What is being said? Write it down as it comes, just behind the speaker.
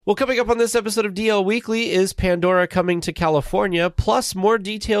Well, coming up on this episode of DL Weekly is Pandora coming to California, plus more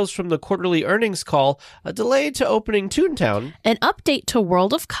details from the quarterly earnings call, a delay to opening Toontown, an update to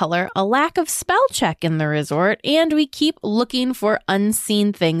World of Color, a lack of spell check in the resort, and we keep looking for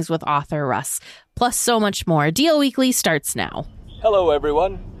unseen things with author Russ. Plus so much more. DL Weekly starts now. Hello,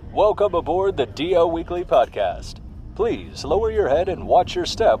 everyone. Welcome aboard the DL Weekly podcast. Please lower your head and watch your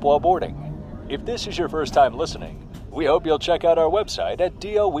step while boarding. If this is your first time listening, we hope you'll check out our website at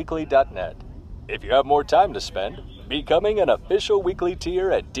dlweekly.net. If you have more time to spend, becoming an official weekly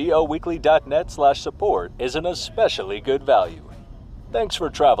tier at dlweekly.net/support is an especially good value. Thanks for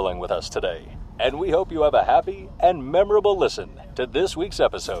traveling with us today, and we hope you have a happy and memorable listen to this week's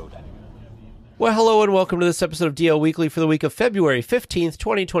episode. Well, hello and welcome to this episode of DL Weekly for the week of February 15th,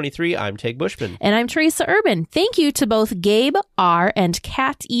 2023. I'm Teg Bushman. And I'm Teresa Urban. Thank you to both Gabe R. and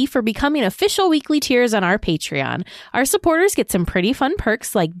Kat E. for becoming official weekly tiers on our Patreon. Our supporters get some pretty fun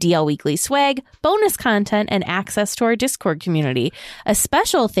perks like DL Weekly swag, bonus content, and access to our Discord community. A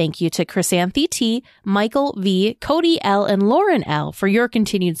special thank you to Chrysanthi T., Michael V., Cody L., and Lauren L. for your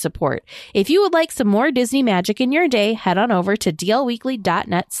continued support. If you would like some more Disney magic in your day, head on over to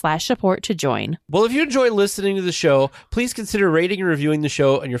dlweekly.net/support to join. Well, if you enjoy listening to the show, please consider rating and reviewing the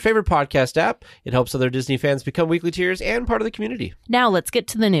show on your favorite podcast app. It helps other Disney fans become weekly tiers and part of the community. Now let's get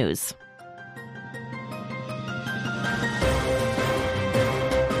to the news.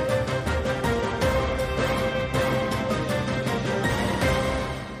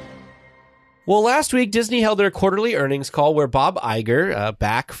 Well, last week, Disney held their quarterly earnings call where Bob Iger,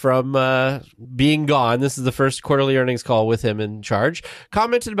 back from being gone, this is the first quarterly earnings call with him in charge,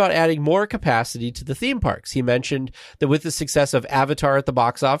 commented about adding more capacity to the theme parks. He mentioned that with the success of Avatar at the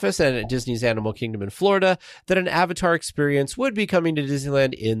box office and at Disney's Animal Kingdom in Florida, that an Avatar experience would be coming to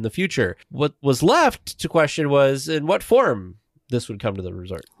Disneyland in the future. What was left to question was in what form this would come to the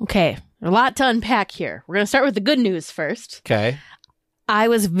resort. Okay, a lot to unpack here. We're going to start with the good news first. Okay. I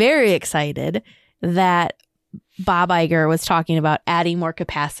was very excited that Bob Iger was talking about adding more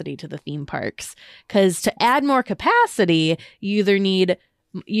capacity to the theme parks. Because to add more capacity, you need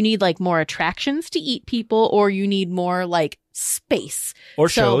like more attractions to eat people, or you need more like space. Or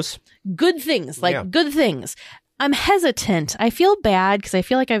shows. Good things, good things. I'm hesitant. I feel bad because I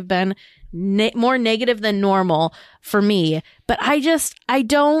feel like I've been more negative than normal for me. But I'm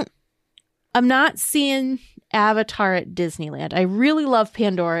not seeing Avatar at Disneyland. I really love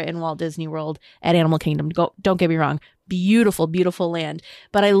Pandora and Walt Disney World at Animal Kingdom. Don't get me wrong. Beautiful, beautiful land.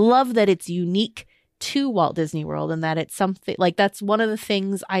 But I love that it's unique to Walt Disney World and that it's something like that's one of the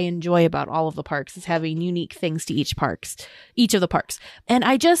things I enjoy about all of the parks is having unique things to each of the parks. And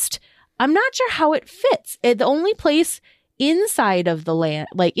I'm not sure how it fits. The only place inside of the land,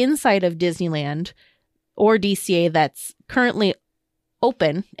 like inside of Disneyland or DCA that's currently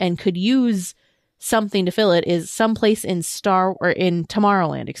open and could use something to fill it is someplace in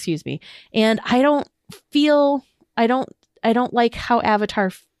Tomorrowland, excuse me. And I don't like how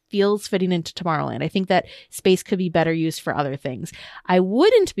Avatar feels fitting into Tomorrowland. I think that space could be better used for other things. I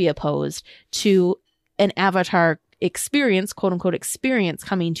wouldn't be opposed to an Avatar experience, quote unquote experience,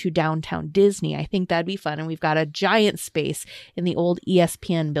 coming to downtown Disney. I think that'd be fun. And we've got a giant space in the old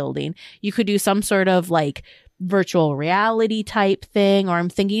ESPN building. You could do some sort of like virtual reality type thing, or I'm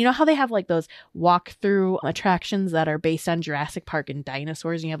thinking, you know how they have like those walk through attractions that are based on Jurassic Park and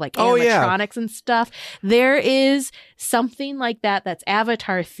dinosaurs, and you have like animatronics and stuff. There is something like that that's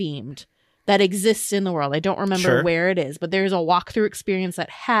Avatar themed that exists in the world. I don't remember where it is, but there's a walkthrough experience that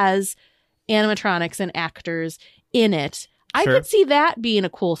has animatronics and actors in it. I could see that being a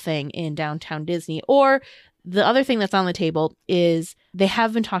cool thing in downtown Disney. Or the other thing that's on the table is they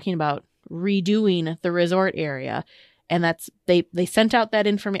have been talking about redoing the resort area, and that's they sent out that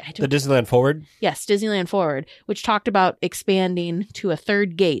information. The Disneyland Forward? Yes, Disneyland Forward, which talked about expanding to a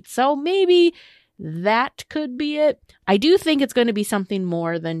third gate. So maybe that could be it. I do think it's going to be something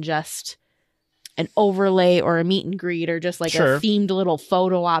more than just an overlay or a meet and greet or just like a themed little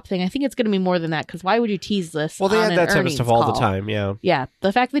photo op thing. I think it's going to be more than that, because why would you tease this? Well, they on had that type of stuff all call? The time, yeah. Yeah,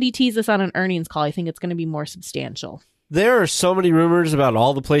 the fact that he teased this on an earnings call, I think it's going to be more substantial. There are so many rumors about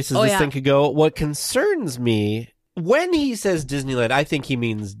all the places this thing could go. What concerns me, when he says Disneyland, I think he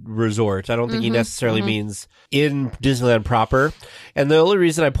means resort. I don't think he necessarily means in Disneyland proper. And the only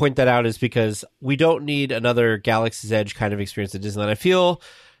reason I point that out is because we don't need another Galaxy's Edge kind of experience at Disneyland. I feel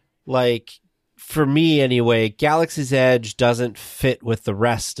like, for me anyway, Galaxy's Edge doesn't fit with the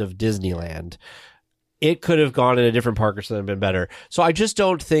rest of Disneyland. It could have gone in a different park or something been better. So I just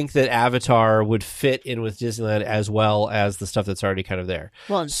don't think that Avatar would fit in with Disneyland as well as the stuff that's already kind of there.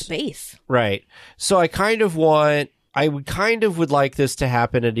 Well, in space. Right. So I kind of want I would like this to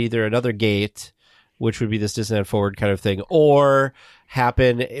happen at either another gate, which would be this Disneyland Forward kind of thing, or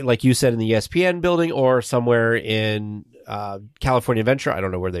happen, like you said, in the ESPN building or somewhere in California Adventure. I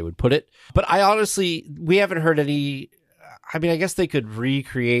don't know where they would put it. But we haven't heard any. I mean, I guess they could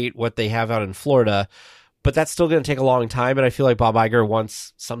recreate what they have out in Florida, but that's still going to take a long time. And I feel like Bob Iger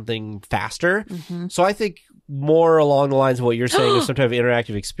wants something faster. Mm-hmm. So I think more along the lines of what you're saying is some type of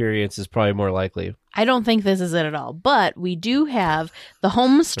interactive experience is probably more likely. I don't think this is it at all. But we do have the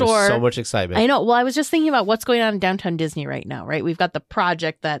home store. There's so much excitement. I know. Well, I was just thinking about what's going on in downtown Disney right now, right? We've got the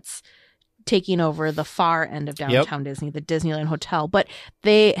project that's taking over the far end of downtown Disney, the Disneyland Hotel. But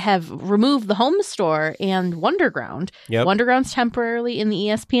they have removed the home store and Wonderground. Yep. Wonderground's temporarily in the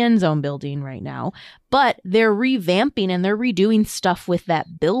ESPN Zone building right now. But they're revamping and they're redoing stuff with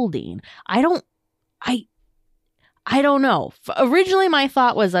that building. I don't know. Originally, my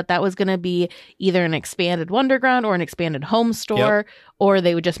thought was that was going to be either an expanded Wonderground or an expanded home store, or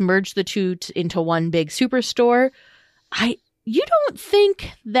they would just merge the two into one big superstore. You don't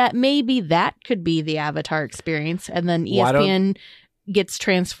think that maybe that could be the Avatar experience, and then ESPN gets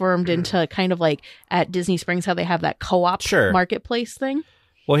transformed into kind of like at Disney Springs, how they have that co-op marketplace thing?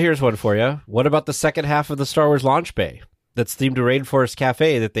 Well, here's one for you. What about the second half of the Star Wars launch bay that's themed to Rainforest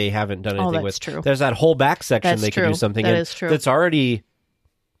Cafe that they haven't done anything with? True. There's that whole back section could do something in. Is true. That's already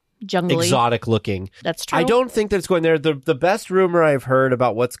jungly, exotic looking. That's true. I don't think that it's going there. The best rumor I've heard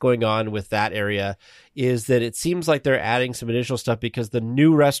about what's going on with that area is that it seems like they're adding some additional stuff because the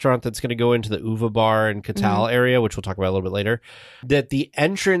new restaurant that's going to go into the Uva Bar and Catal area, which we'll talk about a little bit later, that the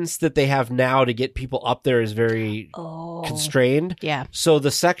entrance that they have now to get people up there is very constrained. Yeah. So the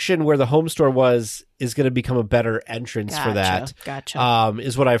section where the home store is going to become a better entrance for that. Gotcha.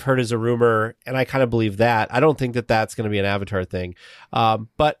 Is what I've heard as a rumor, and I kind of believe that. I don't think that that's going to be an Avatar thing.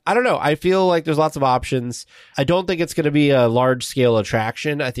 But I don't know. I feel like there's lots of options. I don't think it's going to be a large-scale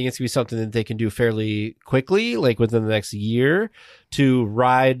attraction. I think it's going to be something that they can do fairly quickly, like within the next year, to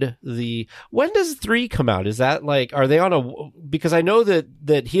ride the... When does 3 come out? Is that like... Are they on a... Because I know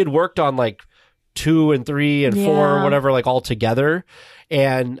that he had worked on like 2 and 3 and 4 or whatever, like all together.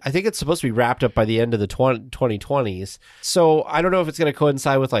 And I think it's supposed to be wrapped up by the end of the 2020s. So I don't know if it's going to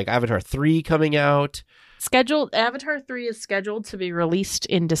coincide with like Avatar 3 coming out. Avatar 3 is scheduled to be released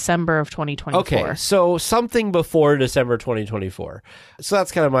in December of 2024. Okay, so something before December 2024. So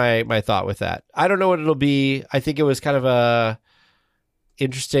that's kind of my thought with that. I don't know what it'll be. I think it was kind of a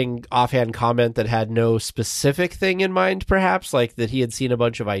interesting offhand comment that had no specific thing in mind, perhaps, like that he had seen a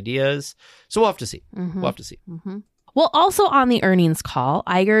bunch of ideas. So we'll have to see. Mm-hmm. We'll have to see. Mm-hmm. Well, also on the earnings call,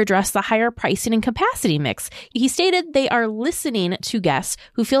 Iger addressed the higher pricing and capacity mix. He stated they are listening to guests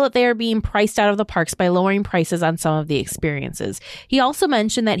who feel that they are being priced out of the parks by lowering prices on some of the experiences. He also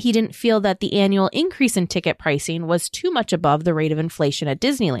mentioned that he didn't feel that the annual increase in ticket pricing was too much above the rate of inflation at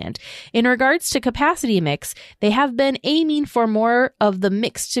Disneyland. In regards to capacity mix, they have been aiming for more of the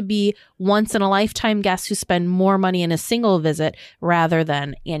mix to be once-in-a-lifetime guests who spend more money in a single visit rather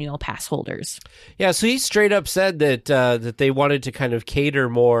than annual pass holders. Yeah, so he straight up said that they wanted to kind of cater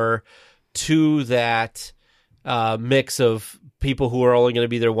more to that mix of people who are only going to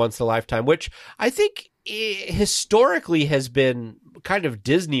be there once in a lifetime, which I think historically has been kind of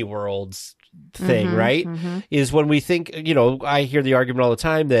Disney World's thing, right? Mm-hmm. Is when we think, I hear the argument all the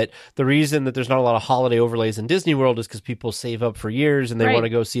time that the reason that there's not a lot of holiday overlays in Disney World is because people save up for years and they want to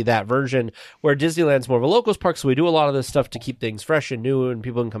go see that version, where Disneyland's more of a locals park, so we do a lot of this stuff to keep things fresh and new and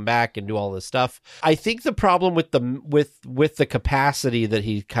people can come back and do all this stuff. I think the problem with the capacity that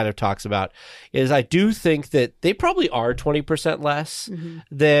he kind of talks about is I do think that they probably are 20% less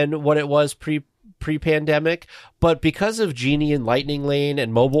than what it was pre-pandemic, but because of Genie and Lightning Lane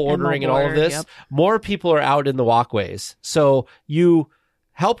and mobile ordering and all of this, more people are out in the walkways. So you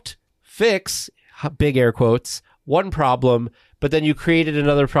helped fix, big air quotes, one problem, but then you created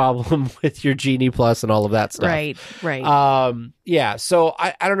another problem with your Genie Plus and all of that stuff. Right. Yeah, so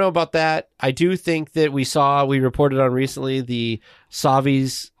I don't know about that. I do think that we reported on recently the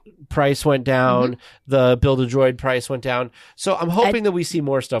Savi's price went down, the Build-A-Droid price went down. So I'm hoping that we see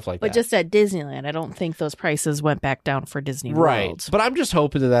more stuff like that. But just at Disneyland, I don't think those prices went back down for Disney World. Right. But I'm just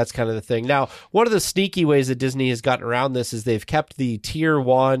hoping that that's kind of the thing. Now, one of the sneaky ways that Disney has gotten around this is they've kept the tier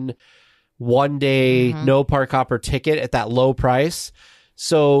 1 day no park hopper ticket at that low price.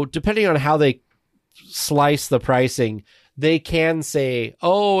 So depending on how they slice the pricing, they can say,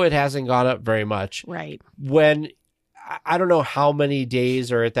 oh, it hasn't gone up very much. Right. When I don't know how many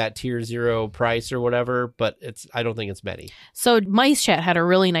days are at that tier 0 price or whatever, but I don't think it's many. So Mice Chat had a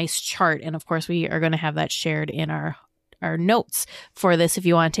really nice chart, and of course we are going to have that shared in our our notes for this if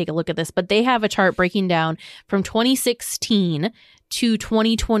you want to take a look at this. But they have a chart breaking down from 2016 to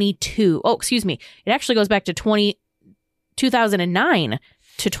 2022. Oh, excuse me. It actually goes back to 2009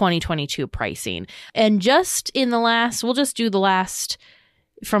 to 2022 pricing. And just in the last, we'll just do the last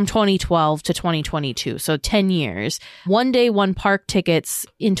from 2012 to 2022. So 10 years. One day, one park tickets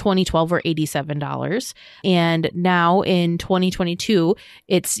in 2012 were $87. And now in 2022,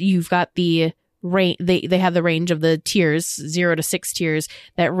 you've got the range, they have the range of the tiers, 0 to 6 tiers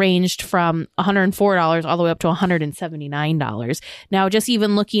that ranged from $104 all the way up to $179. Now, just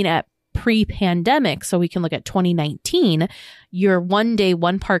even looking at pre-pandemic, so we can look at 2019, your one day,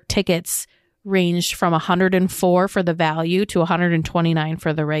 one park tickets ranged from $104 for the value to $129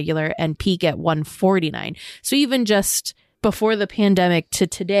 for the regular, and peak at $149. So even just before the pandemic to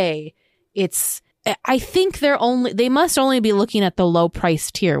today, I think they must only be looking at the low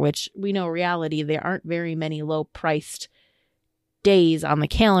price tier, which we know reality, there aren't very many low priced days on the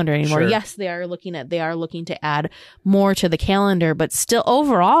calendar anymore. Sure. Yes, they are looking to add more to the calendar, but still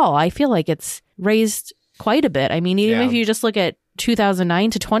overall, I feel like it's raised quite a bit. I mean, even if you just look at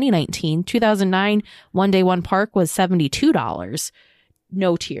 2009 to 2019, 2009 one day, one park was $72.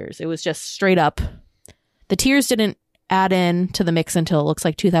 No tiers. It was just straight up. The tiers didn't add in to the mix until it looks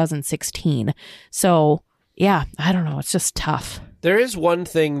like 2016. So yeah, I don't know. It's just tough. There is one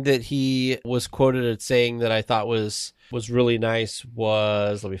thing that he was quoted as saying that I thought was really nice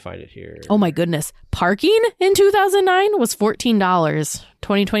let me find it here. Oh my goodness. Parking in 2009 was $14.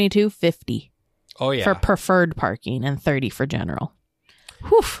 2022, $50. Oh yeah. For preferred parking and $30 for general.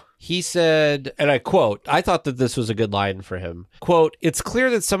 Whew. He said, and I quote, I thought that this was a good line for him. Quote, "It's clear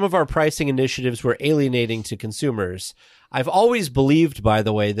that some of our pricing initiatives were alienating to consumers. I've always believed, by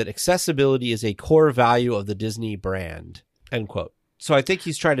the way, that accessibility is a core value of the Disney brand." End quote. So I think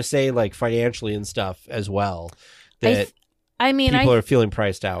he's trying to say, like, financially and stuff as well, that people are feeling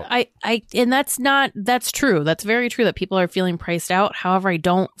priced out. And that's true. That's very true that people are feeling priced out. However, I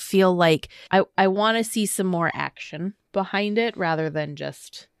don't feel like I want to see some more action behind it rather than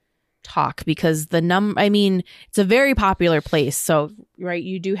just talk, because it's a very popular place. So, right,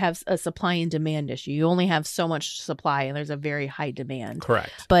 you do have a supply and demand issue. You only have so much supply and there's a very high demand.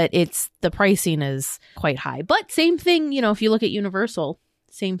 Correct. But the pricing is quite high. But same thing, if you look at Universal,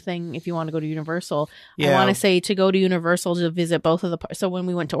 same thing if you want to go to Universal. Yeah. I want to say to go to Universal to visit both of the parks. So when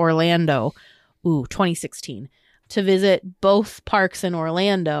we went to Orlando, 2016, to visit both parks in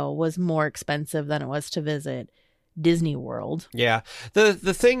Orlando was more expensive than it was to visit Disney World. Yeah.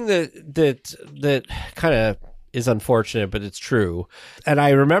 The thing that kind of is unfortunate, but it's true. And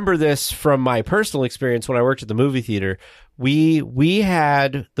I remember this from my personal experience when I worked at the movie theater. We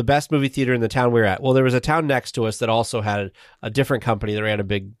had the best movie theater in the town we were at. Well, there was a town next to us that also had a different company that ran a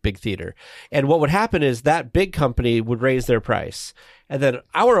big theater. And what would happen is that big company would raise their price. And then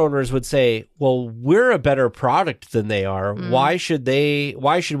our owners would say, well, we're a better product than they are. Why should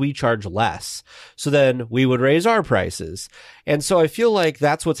we charge less? So then we would raise our prices. And so I feel like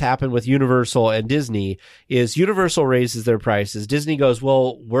that's what's happened with Universal and Disney is Universal raises their prices. Disney goes,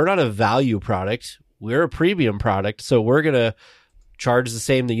 well, we're not a value product. We're a premium product. So we're going to charge the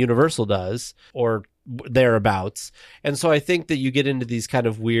same that Universal does or thereabouts. And so I think that you get into these kind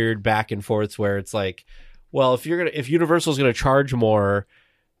of weird back and forths where it's like, well, if Universal's going to charge more,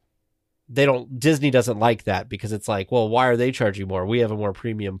 Disney doesn't like that because it's like, well, why are they charging more? We have a more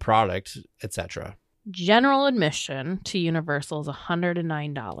premium product, etc. General admission to Universal is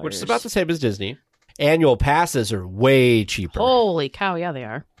 $109, which is about the same as Disney. Annual passes are way cheaper. Holy cow, yeah, they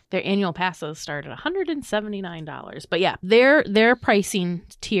are. Their annual passes start at $179. But yeah, their pricing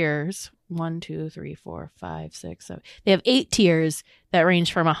tiers, 1, 2, 3, 4, 5, 6, 7. They have 8 tiers that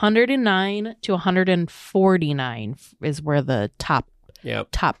range from $109 to $149 is where the top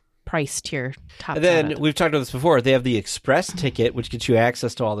price tier tops. And then we've talked about this before. They have the Express ticket, which gets you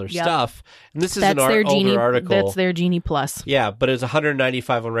access to all their stuff. And this is an older article. That's their Genie Plus. Yeah, but it's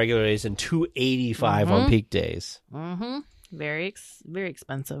 $195 on regular days and $285 on peak days. Mm-hmm. Very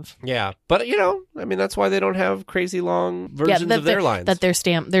expensive. Yeah, but that's why they don't have crazy long versions of their lines. That their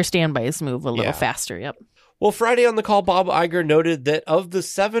standbys move a little faster. Yep. Well, Friday on the call, Bob Iger noted that of the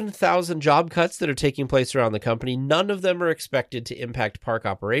 7,000 job cuts that are taking place around the company, none of them are expected to impact park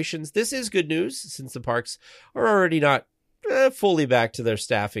operations. This is good news since the parks are already not fully back to their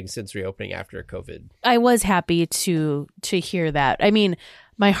staffing since reopening after COVID. I was happy to hear that. I mean,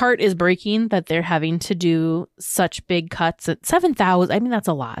 my heart is breaking that they're having to do such big cuts at 7,000. I mean, that's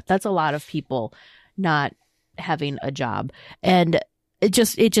a lot. That's a lot of people not having a job. And it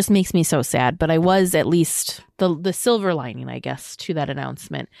just makes me so sad. But I was at least the silver lining, I guess, to that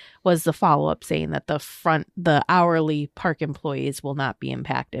announcement was the follow-up saying that the hourly park employees will not be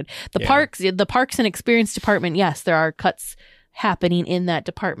impacted. The parks and experience department, yes, there are cuts happening in that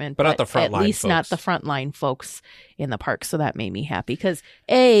department, but not the front at line least folks. Not the frontline folks in the park. So that made me happy because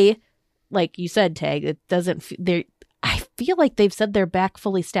like you said, Tag, it doesn't. I feel like they've said they're back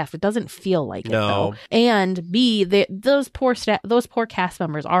fully staffed. It doesn't feel like it though. And B, those poor cast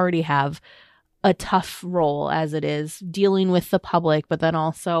members already have a tough role as it is dealing with the public, but then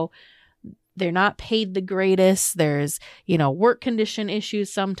also they're not paid the greatest. There's, work condition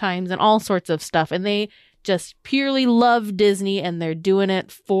issues sometimes and all sorts of stuff. And they just purely love Disney and they're doing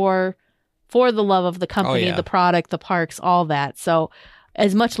it for the love of the company, the product, the parks, all that. So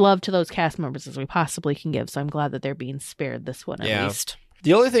as much love to those cast members as we possibly can give. So I'm glad that they're being spared this one at least.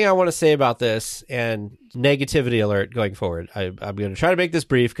 The only thing I want to say about this, and negativity alert going forward, I'm going to try to make this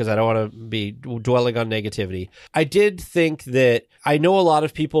brief because I don't want to be dwelling on negativity. I did think that, I know a lot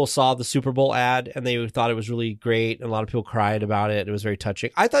of people saw the Super Bowl ad and they thought it was really great and a lot of people cried about it. It was very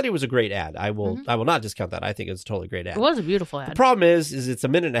touching. I thought it was a great ad. I will not discount that. I think it's a totally great ad. It was a beautiful ad. The problem is it's a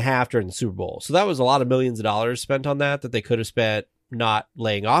minute and a half during the Super Bowl. So that was a lot of millions of dollars spent on that they could have spent not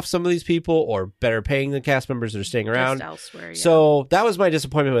laying off some of these people or better paying the cast members that are staying around. Just elsewhere, yeah. So that was my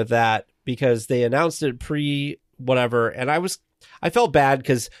disappointment with that because they announced it pre-whatever, and I felt bad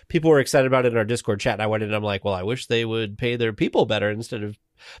because people were excited about it in our Discord chat, and I went in and I'm like, well, I wish they would pay their people better instead of...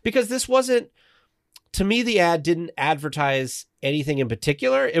 Because this wasn't... To me, the ad didn't advertise anything in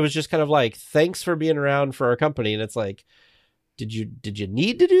particular. It was just kind of like, thanks for being around for our company, and it's like, did you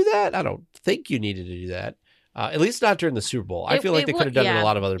need to do that? I don't think you needed to do that. At least not during the Super Bowl. I feel like they could have done it in a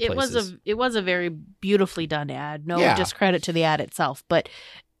lot of other places. It was a very beautifully done ad. No discredit to the ad itself, but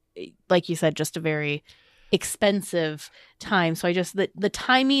like you said, just a very expensive time. So the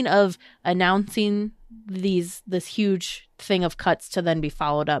timing of announcing this huge thing of cuts to then be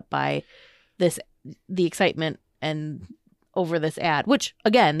followed up by the excitement and over this ad, which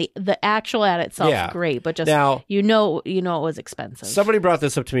again, the actual ad itself great, but just now, it was expensive. Somebody brought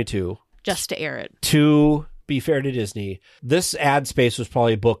this up to me too. Just to air it. To be fair to Disney, this ad space was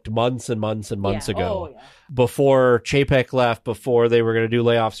probably booked months and months and months ago before Chapek left, before they were going to do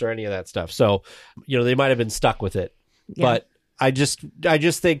layoffs or any of that stuff. So, they might have been stuck with it. Yeah. But I just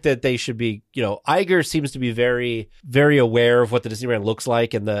think that they should be, Iger seems to be very, very aware of what the Disneyland looks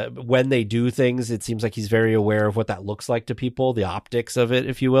like. And when they do things, it seems like he's very aware of what that looks like to people, the optics of it,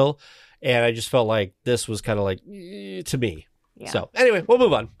 if you will. And I just felt like this was kind of like, to me. Yeah. So anyway, we'll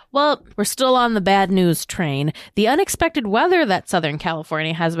move on. Well, we're still on the bad news train. The unexpected weather that Southern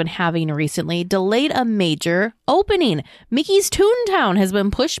California has been having recently delayed a major opening. Mickey's Toontown has been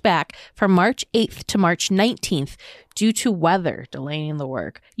pushed back from March 8th to March 19th due to weather delaying the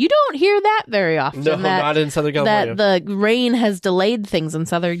work. You don't hear that very often. No, not in Southern California. That the rain has delayed things in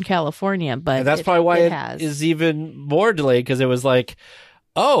Southern California, but and that's probably why it is even more delayed, because it was like,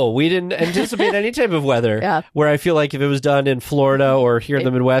 oh, we didn't anticipate any type of weather. Yeah. Where I feel like if it was done in Florida or here in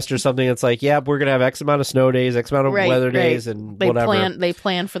the Midwest or something, it's like, we're going to have X amount of snow days, X amount of weather days, and whatever. They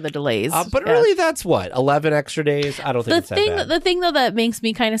plan for the delays. But really, that's what, 11 extra days? I don't think it's that bad. The thing, though, that makes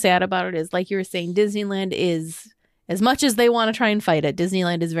me kind of sad about it is, like you were saying, Disneyland is, as much as they want to try and fight it,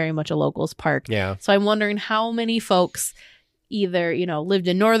 Disneyland is very much a locals park. Yeah. So I'm wondering how many folks either, lived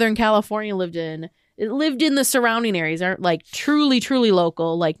in Northern California, lived in the surrounding areas, aren't like truly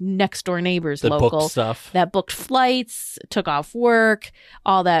local, like next door neighbors local, booked stuff, that booked flights, took off work,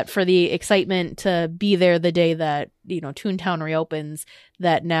 all that for the excitement to be there the day that Toontown reopens.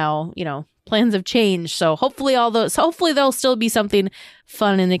 That now plans have changed, so hopefully there'll still be something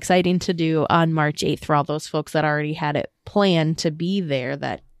fun and exciting to do on March 8th for all those folks that already had it planned to be there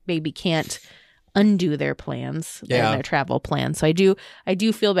that maybe can't undo their plans and their travel plans. So I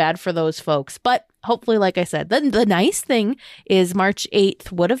do feel bad for those folks, but hopefully, like I said, then the nice thing is March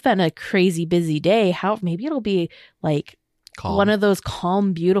 8th would have been a crazy busy day. Maybe it'll be like calm. One of those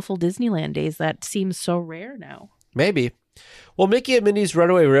calm, beautiful Disneyland days that seems so rare now. Maybe. Well, Mickey and Minnie's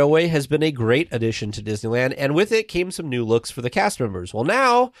Runaway Railway has been a great addition to Disneyland, and with it came some new looks for the cast members. Well,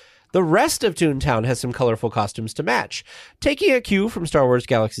 now the rest of Toontown has some colorful costumes to match. Taking a cue from Star Wars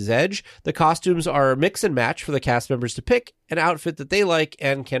Galaxy's Edge, the costumes are mix and match for the cast members to pick an outfit that they like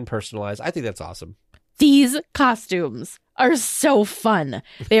and can personalize. I think that's awesome. These costumes are so fun.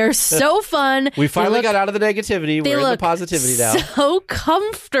 They are so fun. We finally got out of the negativity. We're in the positivity now. So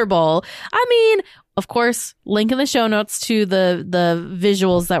comfortable. I mean, of course, link in the show notes to the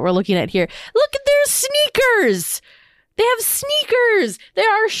visuals that we're looking at here. Look at their sneakers. They have sneakers. There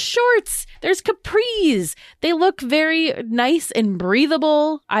are shorts. There's capris. They look very nice and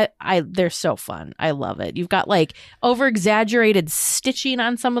breathable. They're so fun. I love it. You've got like over exaggerated stitching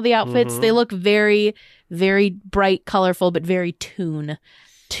on some of the outfits. They look very, very bright, colorful, but very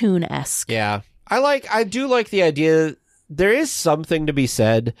Toon-esque. Yeah. I do like the idea. There is something to be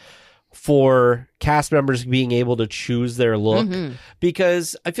said for cast members being able to choose their look,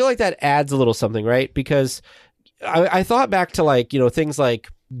 because I feel like that adds a little something, right? Because I thought back to like, things like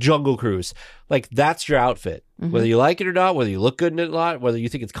Jungle Cruise. Like, that's your outfit. Whether you like it or not, whether you look good in it or not, whether you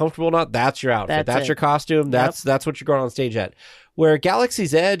think it's comfortable or not, that's your outfit. That's your costume. That's what you're going on stage at. Where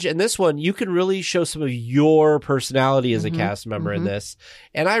Galaxy's Edge and this one, you can really show some of your personality as a cast member in this.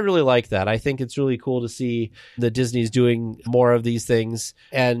 And I really like that. I think it's really cool to see that Disney's doing more of these things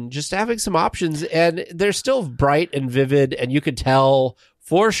and just having some options. And they're still bright and vivid, and you can tell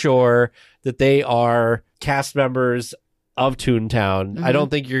for sure that they are cast members of Toontown. I don't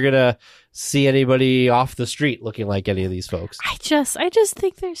think you're going to see anybody off the street looking like any of these folks. I just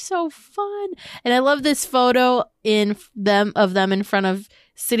think they're so fun. And I love this photo of them in front of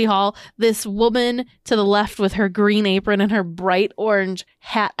City Hall. This woman to the left with her green apron and her bright orange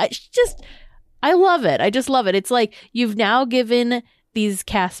hat. I love it. I just love it. It's like you've now given these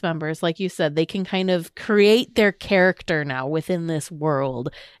cast members, like you said, they can kind of create their character now within this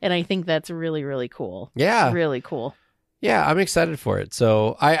world. And I think that's really, really cool. Yeah. Really cool. Yeah, I'm excited for it.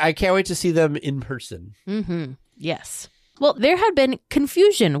 So I can't wait to see them in person. Yes. Well, there had been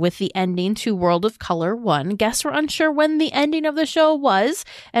confusion with the ending to World of Color 1. Guests were unsure when the ending of the show was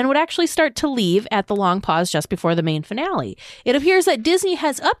and would actually start to leave at the long pause just before the main finale. It appears that Disney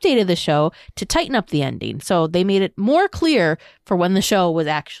has updated the show to tighten up the ending, so they made it more clear for when the show was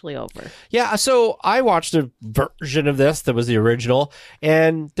actually over. Yeah, so I watched a version of this that was the original,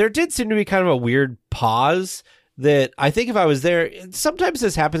 and there did seem to be kind of a weird pause that I think if I was there, sometimes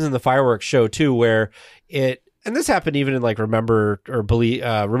this happens in the fireworks show too, where and this happened even in like Remember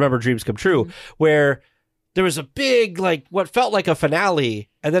Dreams Come True, where there was a big, like what felt like a finale,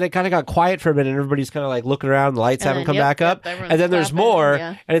 and then it kind of got quiet for a minute, and everybody's kind of like looking around, the lights haven't come back up, and then there's more,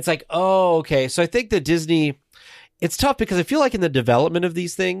 and it's like, oh, okay. So I think that Disney, it's tough because I feel like in the development of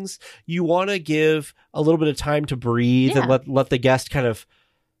these things, you want to give a little bit of time to breathe and let the guest kind of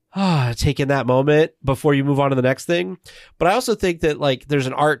take in that moment before you move on to the next thing. But I also think that like there's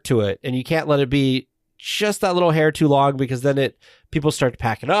an art to it, and you can't let it be just that little hair too long, because then people start to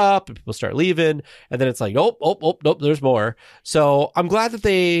pack it up and people start leaving, and then it's like, nope, there's more. So I'm glad that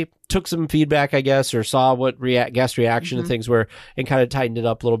they took some feedback, I guess, or saw what guest reaction and things were and kind of tightened it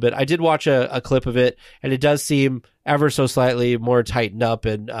up a little bit. I did watch a clip of it, and it does seem ever so slightly more tightened up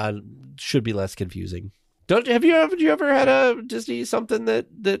and should be less confusing. Have you ever had a Disney something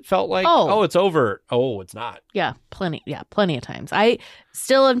that felt like, oh, it's over? Oh, it's not. Yeah, plenty of times. I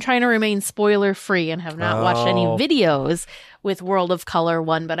still am trying to remain spoiler free and have not watched any videos with World of Color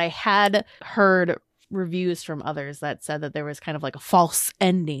 1, but I had heard reviews from others that said that there was kind of like a false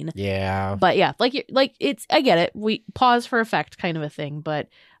ending. Yeah. But yeah, like it's, I get it. We pause for effect kind of a thing, but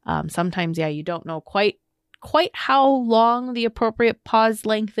sometimes, you don't know quite how long the appropriate pause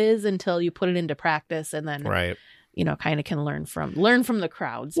length is until you put it into practice, and then kind of can learn from the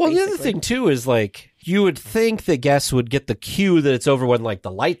crowds. Well, basically. The other thing too is like you would think the guests would get the cue that it's over when like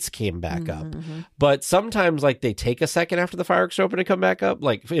the lights came back up, but sometimes like they take a second after the fireworks open to come back up.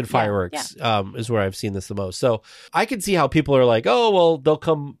 Like in fireworks, is where I've seen this the most. So I can see how people are like, oh well,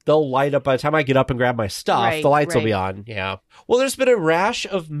 they'll light up by the time I get up and grab my stuff. The lights will be on. Yeah. Well, there's been a rash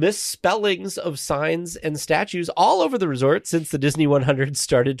of misspellings of signs and statues all over the resort since the Disney 100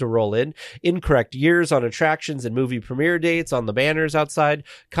 started to roll in. Incorrect years on attractions and movie premiere dates on the banners outside.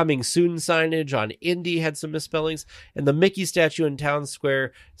 Coming soon signage on Indy had some misspellings. And the Mickey statue in Town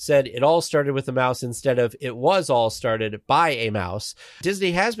Square said it all started with a mouse instead of it was all started by a mouse.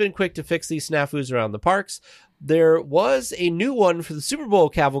 Disney has been quick to fix these snafus around the parks. There was a new one for the Super Bowl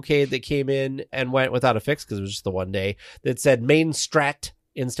cavalcade that came in and went without a fix because it was just the one day, that said Main Strat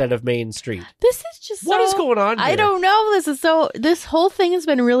instead of Main Street. This is just what is going on here? I don't know. This whole thing has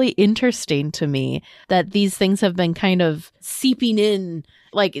been really interesting to me, that these things have been kind of seeping in.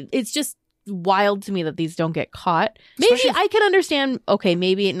 Like, it's just wild to me that these don't get caught. Maybe I can understand, okay,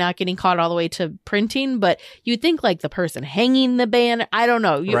 maybe it not getting caught all the way to printing, but you'd think like the person hanging the banner, I don't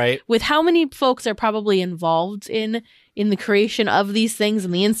know. With how many folks are probably involved in the creation of these things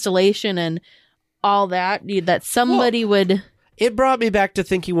and the installation and all that somebody would... It brought me back to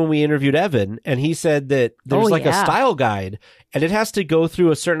thinking when we interviewed Evan, and he said that there's a style guide, and it has to go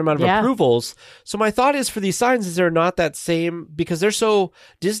through a certain amount of approvals. So my thought is, for these signs, is they're not that same, because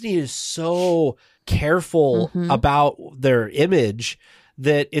Disney is so careful about their image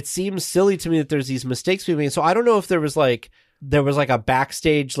that it seems silly to me that there's these mistakes being made. So I don't know if there was like a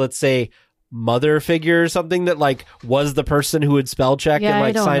backstage, let's say, mother figure or something that like was the person who would spell check and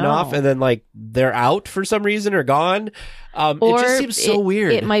like sign off, and then like they're out for some reason or gone. Or it just seems so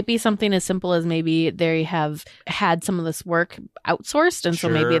weird. It might be something as simple as maybe they have had some of this work outsourced, and so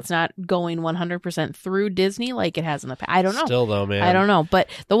maybe it's not going 100% through Disney like it has in the past. I don't know. Still though, man. I don't know. But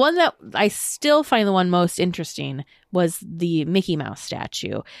the one that I still find the one most interesting was the Mickey Mouse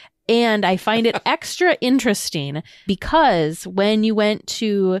statue. And I find it extra interesting because when you went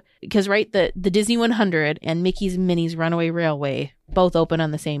to, the Disney 100 and Mickey's Minnie's Runaway Railway both open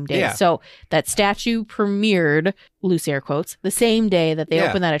on the same day. Yeah. So that statue premiered, loose air quotes, the same day that they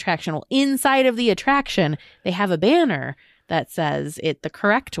opened that attraction. Well, inside of the attraction, they have a banner that says it the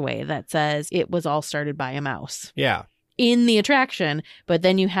correct way, that says it was all started by a mouse. Yeah. In the attraction, but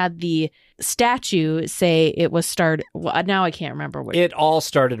then you had the statue say it was started. Well, now I can't remember what it all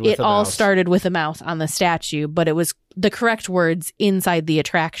started with. It all started with a mouse on the statue, but it was the correct words inside the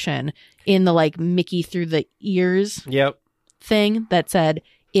attraction in the like Mickey through the ears. Yep. Thing that said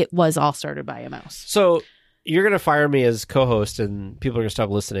it was all started by a mouse. So you're gonna fire me as co-host, and people are gonna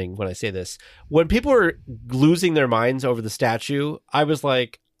stop listening when I say this. When people were losing their minds over the statue, I was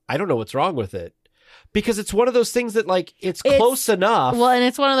like, I don't know what's wrong with it. Because it's one of those things that, like, it's close enough. Well, and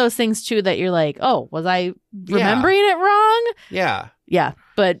it's one of those things, too, that you're like, oh, was I remembering it wrong? Yeah. Yeah.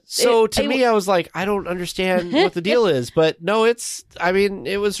 But so to me, I was like, I don't understand what the deal is. But no,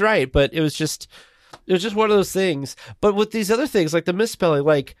 it was right. But it was just one of those things. But with these other things, like the misspelling,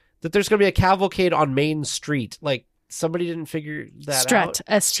 like that there's going to be a cavalcade on Main Street, like somebody didn't figure that out.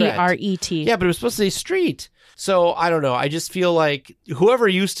 Stret. Yeah, but it was supposed to say street. So I don't know. I just feel like whoever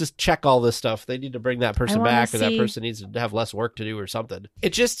used to check all this stuff, they need to bring that person back, or that person needs to have less work to do or something.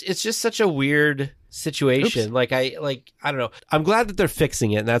 It's just such a weird situation. Oops. Like I don't know. I'm glad that they're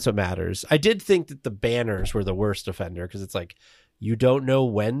fixing it, and that's what matters. I did think that the banners were the worst offender, because it's like you don't know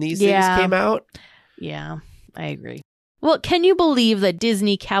when these things came out. Yeah, I agree. Well, can you believe that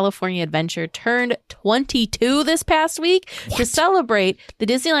Disney California Adventure turned 22 this past week? What? To celebrate, the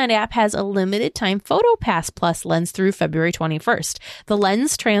Disneyland app has a limited time PhotoPass Plus lens through February 21st. The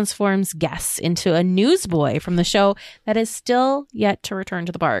lens transforms guests into a newsboy from the show that is still yet to return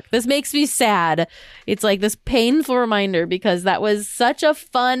to the park. This makes me sad. It's like this painful reminder, because that was such a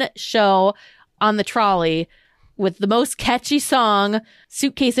fun show on the trolley with the most catchy song,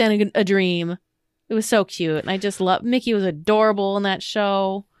 Suitcase and a Dream. It was so cute, and I just love Mickey. Was adorable in that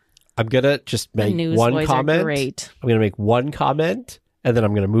show. I'm gonna just make one comment. Great. I'm gonna make one comment, and then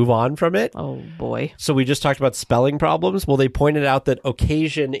I'm gonna move on from it. Oh boy! So we just talked about spelling problems. Well, they pointed out that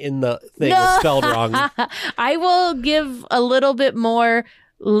occasion in the thing is spelled wrong. I will give a little bit more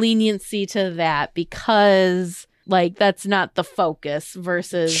leniency to that, because like that's not the focus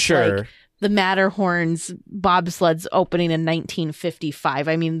versus like the Matterhorn's bobsleds opening in 1955.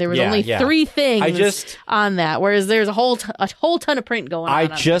 I mean, there was only 3 things on that, whereas there's a whole ton of print going on. I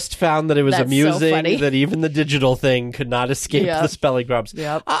just found that it was amusing that even the digital thing could not escape the spelling problems.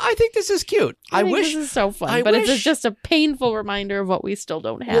 Yep. I think this is cute. I wish this is so fun, but it's just a painful reminder of what we still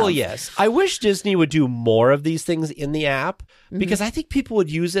don't have. Well, yes. I wish Disney would do more of these things in the app, because I think people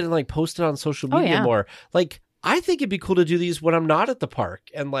would use it and like post it on social media more. Like, I think it'd be cool to do these when I'm not at the park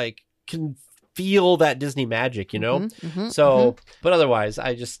and like can feel that Disney magic, you know? But otherwise,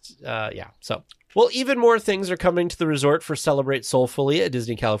 I just, So, well, even more things are coming to the resort for Celebrate Soulfully at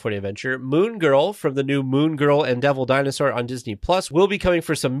Disney California Adventure. Moon Girl from the new Moon Girl and Devil Dinosaur on Disney Plus will be coming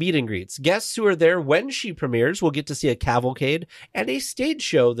for some meet and greets. Guests who are there when she premieres will get to see a cavalcade and a stage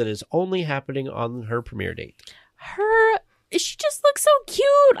show that is only happening on her premiere date. She just looks so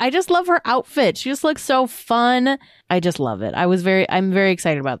cute. I just love her outfit. She just looks so fun. I just love it. I'm very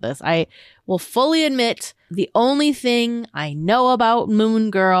excited about this. I will fully admit the only thing I know about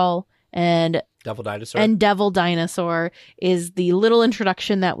Moon Girl and Devil Dinosaur is the little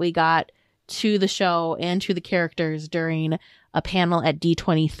introduction that we got to the show and to the characters during a panel at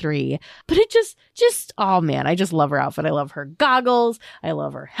D23. But it just, oh man, I just love her outfit. I love her goggles. I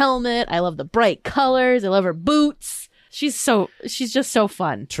love her helmet. I love the bright colors. I love her boots. She's just so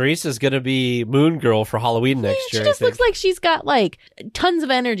fun. Teresa's going to be Moon Girl for Halloween next year. She just looks like she's got like tons of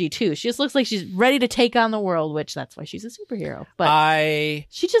energy too. She just looks like she's ready to take on the world, which that's why she's a superhero. But I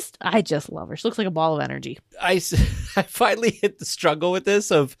just love her. She looks like a ball of energy. I finally hit the struggle with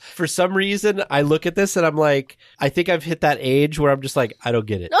this of, for some reason, I look at this and I'm like, I think I've hit that age where I'm just like, I don't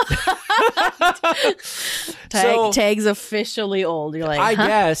get it. Tag's officially old. You're like, I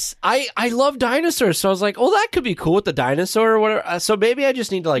guess. I love dinosaurs, so I was like, oh, that could be cool with the dinosaur or whatever. So maybe I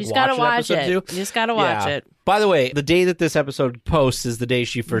just need to watch an episode too. You just gotta watch it. By the way, the day that this episode posts is the day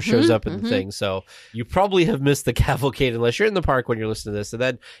she first shows up in the thing. So you probably have missed the cavalcade unless you're in the park when you're listening to this. And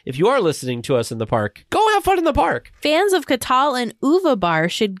then if you are listening to us in the park, go have fun in the park. Fans of Catal and Uva Bar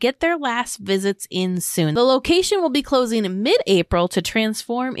should get their last visits in soon. The location will be closing in mid-April to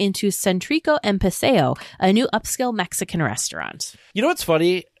transform into Centrico and Paseo, a new upscale Mexican restaurant. You know what's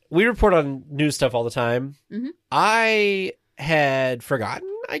funny? We report on news stuff all the time. I had forgotten,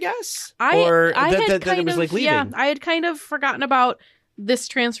 I guess, I had kind of forgotten about this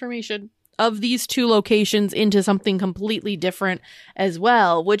transformation of these two locations into something completely different as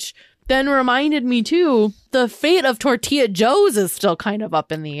well, which then reminded me too, the fate of Tortilla Joe's is still kind of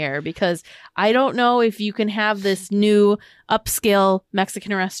up in the air, because I don't know if you can have this new upscale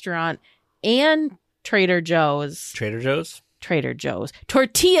Mexican restaurant and Tortilla Joe's,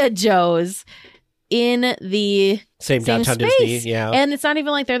 in the same downtown space. Disney, yeah. And it's not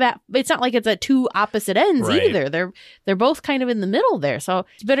even like it's not like it's at two opposite ends either. They're both kind of in the middle there. So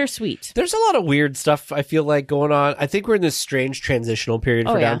it's bittersweet. There's a lot of weird stuff I feel like going on. I think we're in this strange transitional period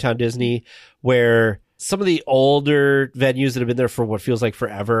for downtown Disney where some of the older venues that have been there for what feels like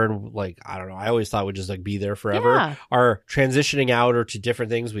forever, and like, I don't know, I always thought would just like be there forever, are transitioning out or to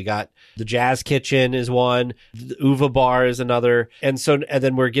different things. We got the Jazz Kitchen is one, the Uva Bar is another. And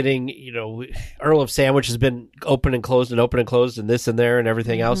then we're getting, Earl of Sandwich has been open and closed and this and there and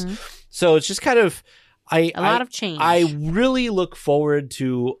everything else. So it's just kind of, a lot of change. I really look forward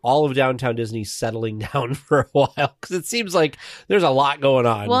to all of downtown Disney settling down for a while, because it seems like there's a lot going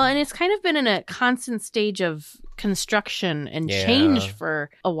on. Well, and it's kind of been in a constant stage of construction and change for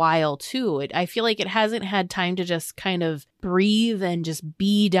a while too. I feel like it hasn't had time to just kind of breathe and just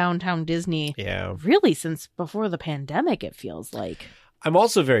be downtown Disney. Yeah, really, since before the pandemic, it feels like. I'm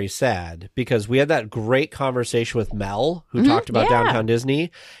also very sad because we had that great conversation with Mel, who talked about downtown Disney,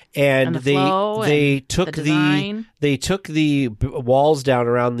 and they took the walls down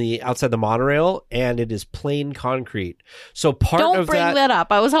around the outside the monorail, and it is plain concrete. So don't bring that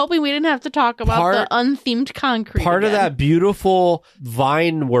up. I was hoping we didn't have to talk about the unthemed concrete. Part of that beautiful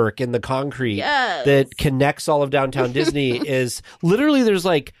vine work in the concrete that connects all of downtown Disney is literally there's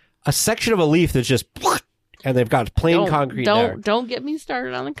like a section of a leaf that's just. And they've got plain concrete there. Don't get me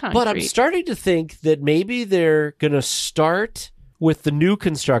started on the concrete. But I'm starting to think that maybe they're going to start with the new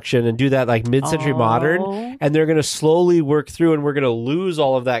construction and do that like mid-century modern, and they're going to slowly work through, and we're going to lose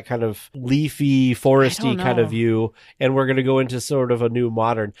all of that kind of leafy, foresty kind of view, and we're going to go into sort of a new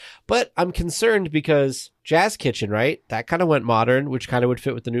modern. But I'm concerned because Jazz Kitchen, right? That kind of went modern, which kind of would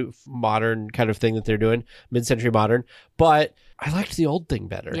fit with the new modern kind of thing that they're doing, mid-century modern. But I liked the old thing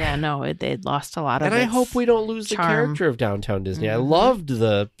better. Yeah, no, they'd lost a lot of it. And I hope we don't lose the character of downtown Disney. I loved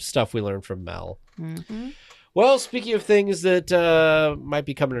the stuff we learned from Mel. Well, speaking of things that might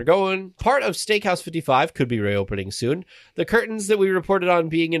be coming or going, part of Steakhouse 55 could be reopening soon. The curtains that we reported on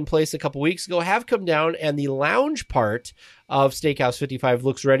being in place a couple weeks ago have come down, and the lounge part of Steakhouse 55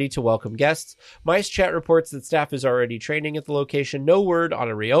 looks ready to welcome guests. Mice Chat reports that staff is already training at the location. No word on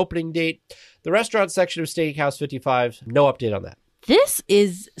a reopening date. The restaurant section of Steakhouse 55, no update on that. This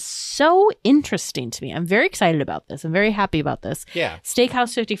is so interesting to me. I'm very excited about this. I'm very happy about this. Yeah.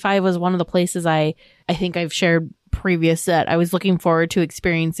 Steakhouse 55 was one of the places I think I've shared previous that I was looking forward to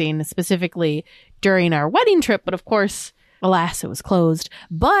experiencing specifically during our wedding trip. But of course, alas, it was closed.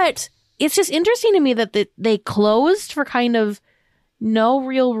 But it's just interesting to me that they closed for kind of no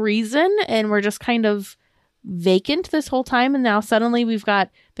real reason, and we're just kind of vacant this whole time. And now suddenly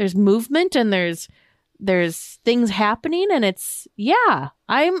there's movement and there's things happening, and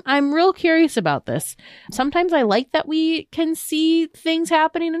I'm real curious about this. Sometimes I like that we can see things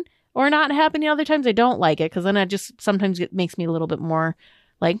happening or not happening. Other times I don't like it, because then sometimes it makes me a little bit more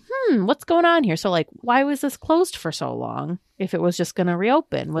like, what's going on here? So like, why was this closed for so long if it was just going to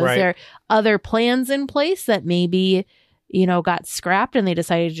reopen? Was there other plans in place that maybe, got scrapped and they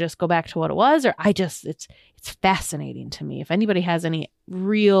decided to just go back to what it was? Or it's fascinating to me. If anybody has any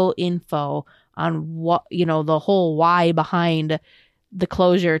real info on what, the whole why behind the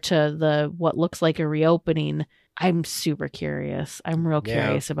closure to what looks like a reopening, I'm super curious. I'm real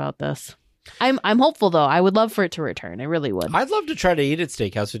curious about this. I'm hopeful though. I would love for it to return. I really would. I'd love to try to eat at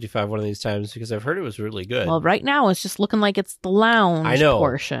Steakhouse 55 one of these times, because I've heard it was really good. Well, right now it's just looking like it's the lounge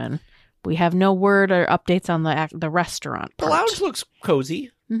portion. We have no word or updates on the restaurant part. The lounge looks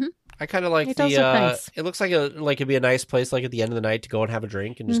cozy. Mm-hmm. I kind of like nice. It looks like it'd be a nice place, like at the end of the night, to go and have a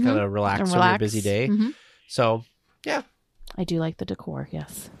drink and just kind of relax over a busy day. So, yeah. I do like the decor,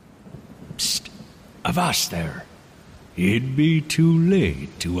 yes. Avast there. It'd be too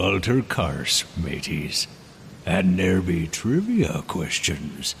late to alter course, mateys. And there be trivia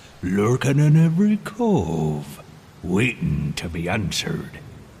questions lurking in every cove, waiting to be answered.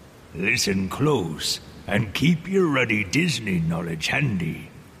 Listen close and keep your ruddy Disney knowledge handy.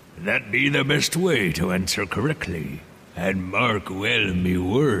 That be the best way to answer correctly. And mark well me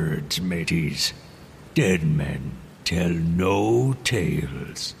words, mateys. Dead men tell no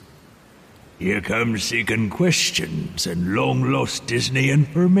tales. You come seeking questions and long-lost Disney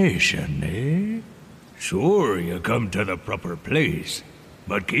information, eh? Sure, you come to the proper place,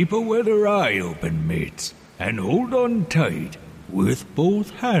 but keep a weather eye open, mates, and hold on tight, with both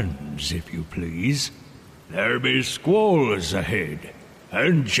hands, if you please. There be squalls ahead,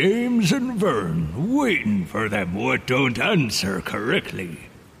 and James and Vern waiting for them what don't answer correctly.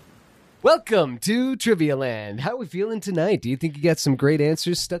 Welcome to Trivia Land. How are we feeling tonight? Do you think you got some great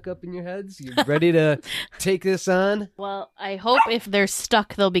answers stuck up in your heads? You ready to take this on? Well, I hope if they're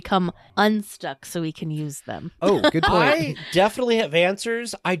stuck, they'll become unstuck so we can use them. Oh, good point. I definitely have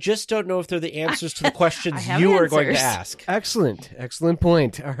answers. I just don't know if they're the answers to the questions you are going to ask. Excellent. Excellent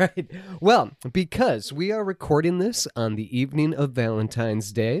point. All right. Well, because we are recording this on the evening of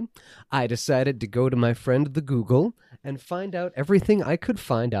Valentine's Day, I decided to go to my friend the Google and find out everything I could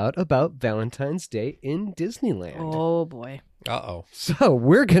find out about Valentine's Day in Disneyland. Oh, boy. Uh-oh. So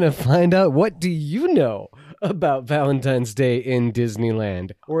we're going to find out, what do you know about Valentine's Day in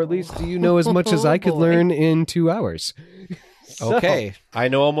Disneyland? Or at least, do you know as much as I could learn in 2 hours? Okay. I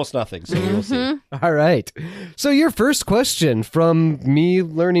know almost nothing, so we'll see. All right. So your first question from me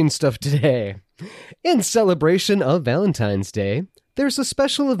learning stuff today. In celebration of Valentine's Day, there's a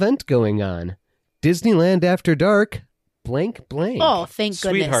special event going on. Disneyland After Dark, blank blank. Oh, thank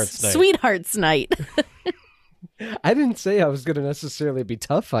goodness. Sweethearts Night. I didn't say I was going to necessarily be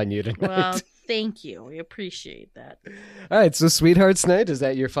tough on you tonight. Well, thank you. We appreciate that. All right, so Sweethearts Night, is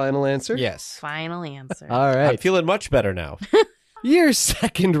that your final answer? Yes. Final answer. All right. I'm feeling much better now. Your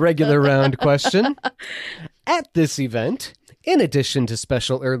second regular round question. At this event, in addition to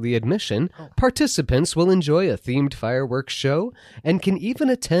special early admission, participants will enjoy a themed fireworks show and can even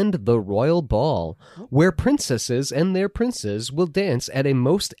attend the Royal Ball, where princesses and their princes will dance at a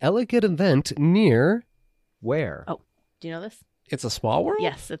most elegant event near... where? Oh, do you know this? It's a small world?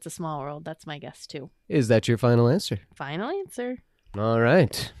 Yes, it's a small world. That's my guess, too. Is that your final answer? Final answer. All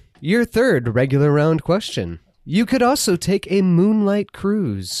right. Your third regular round question. You could also take a moonlight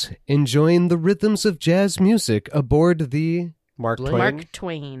cruise, enjoying the rhythms of jazz music aboard the... Mark Twain? Mark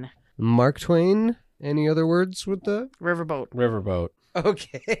Twain. Mark Twain? Any other words with the... Riverboat. Riverboat.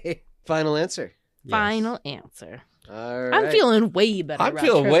 Okay. Final answer. Yes. Final answer. All right. I'm feeling way better. I'm about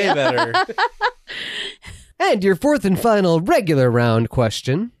feeling way trivia. better. And your fourth and final regular round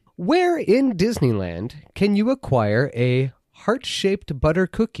question. Where in Disneyland can you acquire a heart-shaped butter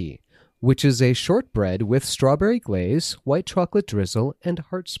cookie, which is a shortbread with strawberry glaze, white chocolate drizzle, and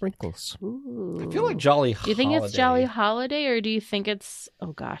heart sprinkles? Ooh. I feel like Jolly Holiday. Do you think it's Jolly Holiday, or do you think it's...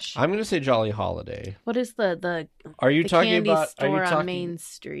 Oh, gosh. I'm going to say Jolly Holiday. What is the Are you talking candy about... store Are you talking on Main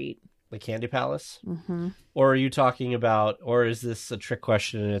Street? the Candy Palace? Mm-hmm. Or are you talking about... Or is this a trick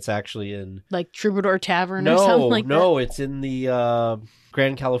question and it's actually in... Like Troubadour Tavern or something like that? No, it's in the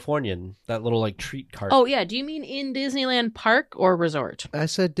Grand Californian. That little like treat cart. Oh, yeah. Do you mean in Disneyland Park or Resort? I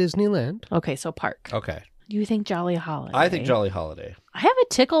said Disneyland. Okay, so Park. Okay. Do you think Jolly Holiday? I think Jolly Holiday. I have a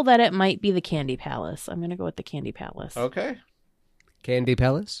tickle that it might be the Candy Palace. I'm going to go with the Candy Palace. Okay. Candy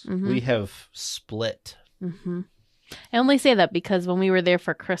Palace? Mm-hmm. We have split. Mm-hmm. I only say that because when we were there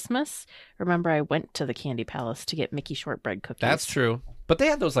for Christmas, remember I went to the Candy Palace to get Mickey shortbread cookies. That's true. But they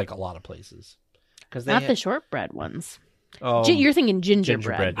had those like a lot of places. Not the shortbread ones. Oh, You're thinking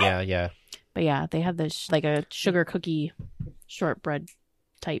gingerbread. Yeah. But yeah, they had this like a sugar cookie shortbread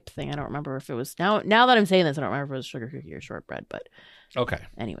type thing. I don't remember if it was now that I'm saying this, I don't remember if it was sugar cookie or shortbread, but Okay.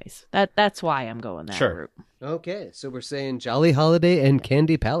 anyways, that's why I'm going that route. Okay, so we're saying Jolly Holiday and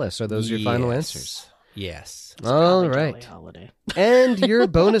Candy Palace. Are those your final answers? Yes. All Probably right. Jolly Holiday. And your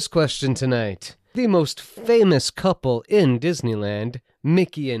bonus question tonight. The most famous couple in Disneyland,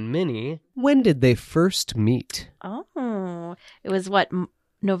 Mickey and Minnie, when did they first meet? Oh, it was what,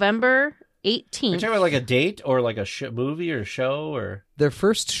 November Are you 18th. talking about like a date or like a movie or show or... Their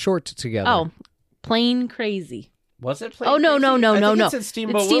first short together. Oh, Plain Crazy. Was it? Oh, no. It's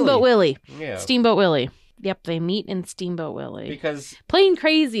Steamboat Steamboat Willie. Yeah. Steamboat Willie. Yep, they meet in Steamboat Willie. Because... Plain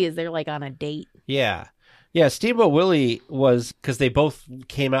Crazy is they're like on a date. Yeah. Yeah, Steamboat Willie was... Because they both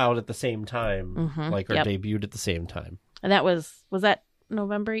came out at the same time. Mhm. Like, or Yep. debuted at the same time. And that was that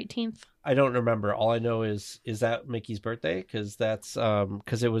November 18th? I don't remember. All I know is that Mickey's birthday? Because that's...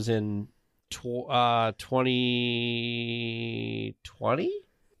 Because it was in 2020?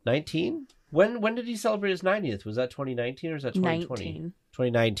 19? When did he celebrate his 90th? Was that 2019 or is that 2020?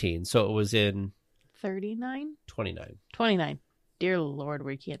 2019. So it was in 39? 29. 29. Dear Lord,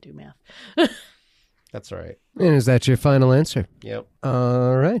 we can't do math. That's all right. And is that your final answer? Yep.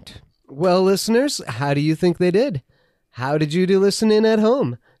 All right. Well, listeners, how do you think they did? How did you do listening at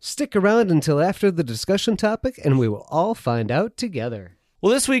home? Stick around until after the discussion topic, and we will all find out together.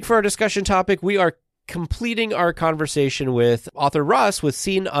 Well, this week for our discussion topic, we are completing our conversation with author Russ with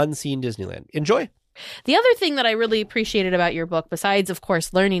Seen Unseen Disneyland. Enjoy. The other thing that I really appreciated about your book, besides, of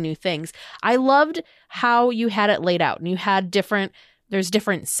course, learning new things, I loved how you had it laid out and you had there's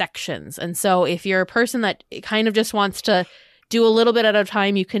different sections. And so if you're a person that kind of just wants to do a little bit at a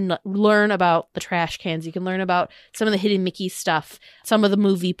time, you can learn about the trash cans. You can learn about some of the hidden Mickey stuff, some of the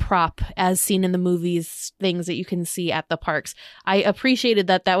movie prop as seen in the movies, things that you can see at the parks. I appreciated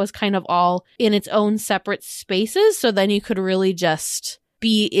that was kind of all in its own separate spaces. So then you could really just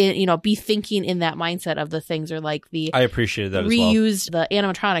be thinking in that mindset of the things, or like I appreciated that reused the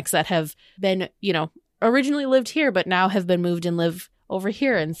animatronics that have been, originally lived here, but now have been moved and live over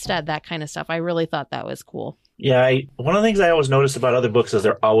here instead, that kind of stuff. I really thought that was cool. Yeah, one of the things I always notice about other books is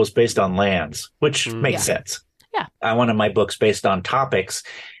they're always based on lands, which makes sense. Yeah. I wanted my books based on topics,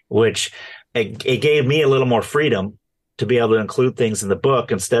 which it gave me a little more freedom to be able to include things in the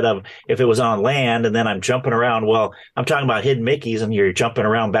book instead of if it was on land and then I'm jumping around. Well, I'm talking about hidden Mickeys and you're jumping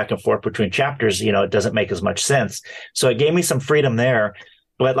around back and forth between chapters. It doesn't make as much sense. So it gave me some freedom there.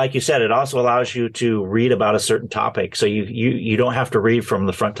 But like you said, it also allows you to read about a certain topic. So you don't have to read from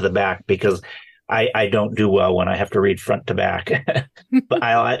the front to the back, because I don't do well when I have to read front to back.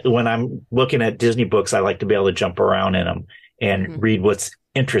 But when I'm looking at Disney books, I like to be able to jump around in them and read what's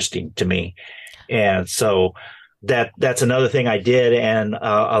interesting to me. And so that's another thing I did. And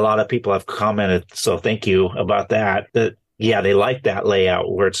a lot of people have commented, so thank you about that. Yeah, they like that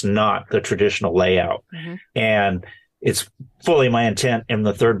layout where it's not the traditional layout. And it's fully my intent in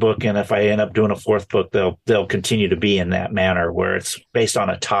the third book. And if I end up doing a fourth book, they'll continue to be in that manner where it's based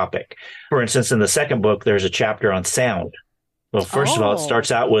on a topic. For instance, in the second book, there's a chapter on sound. Well, first of all, it starts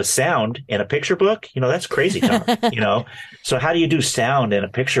out with sound in a picture book. That's crazy talk, So how do you do sound in a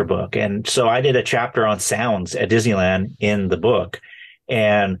picture book? And so I did a chapter on sounds at Disneyland in the book.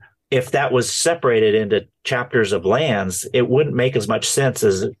 And if that was separated into chapters of lands, it wouldn't make as much sense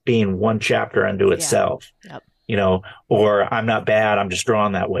as it being one chapter unto itself. Yep. Or I'm not bad, I'm just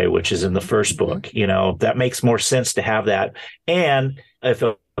drawn that way, which is in the first book. That makes more sense to have that. And if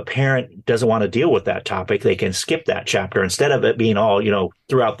a parent doesn't want to deal with that topic, they can skip that chapter instead of it being all,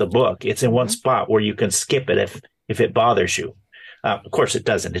 throughout the book. It's in one spot where you can skip it if it bothers you. Of course it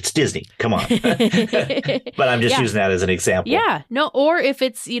doesn't. It's Disney. Come on. But I'm just using that as an example. Yeah. No, or if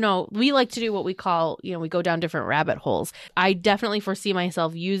it's, we like to do what we call, we go down different rabbit holes. I definitely foresee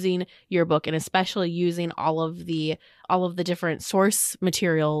myself using your book, and especially using all of the different source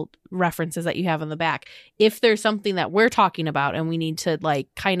material references that you have in the back. If there's something that we're talking about and we need to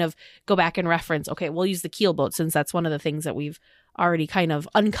kind of go back and reference, okay, we'll use the keel boat, since that's one of the things that we've already kind of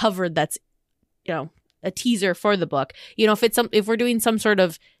uncovered that's, a teaser for the book. If we're doing some sort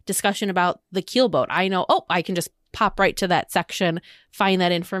of discussion about the keel boat, I know, I can just pop right to that section, find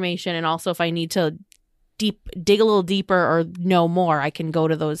that information. And also if I need to dig a little deeper or know more, I can go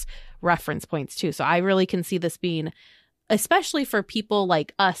to those reference points too. So I really can see this being, especially for people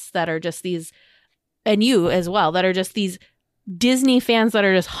like us that are just these, and you as well, that are just these Disney fans that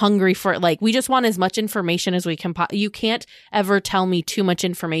are just hungry for we just want as much information as we can. You can't ever tell me too much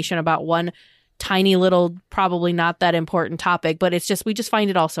information about one tiny little, probably not that important topic, but we just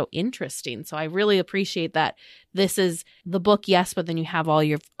find it also interesting. So I really appreciate that this is the book, yes, but then you have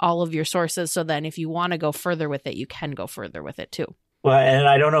all of your sources. So then if you want to go further with it, you can go further with it too. Well, and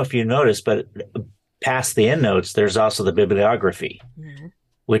I don't know if you noticed, but past the endnotes, there's also the bibliography,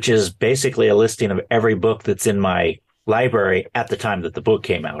 which is basically a listing of every book that's in my library at the time that the book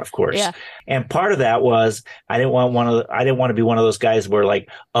came out, of course. Yeah. And part of that was I didn't want to be one of those guys where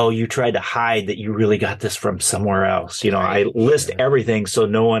you tried to hide that you really got this from somewhere else. I list everything so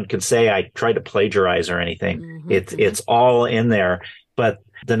no one can say I tried to plagiarize or anything. It's all in there. But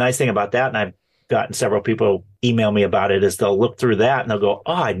the nice thing about that, and I've gotten several people email me about it, is they'll look through that and they'll go,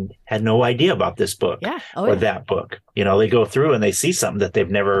 I had no idea about this book that book. They go through and they see something that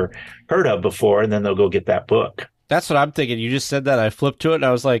they've never heard of before, and then they'll go get that book. That's what I'm thinking. You just said that. I flipped to it and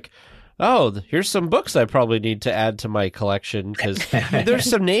I was like, oh, here's some books I probably need to add to my collection, because there's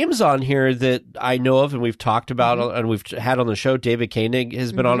some names on here that I know of and we've talked about and we've had on the show. David Koenig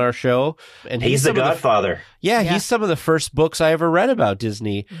has been on our show. And he's the Godfather. He's some of the first books I ever read about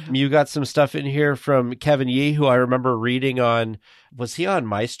Disney. You got some stuff in here from Kevin Yee, who I remember reading on, was he on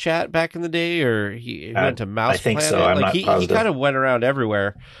Mice Chat back in the day, or he went to Mouse I think Planet? so. I'm not he positive. kind of went around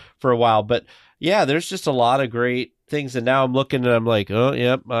everywhere for a while. But yeah, there's just a lot of great things, and now I'm looking and I'm like, oh,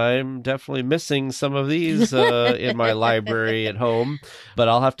 yep, I'm definitely missing some of these in my library at home. But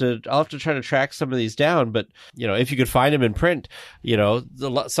I'll have to try to track some of these down. But if you could find them in print,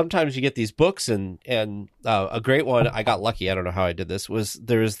 sometimes you get these books, and a great one, I got lucky, I don't know how I did this, was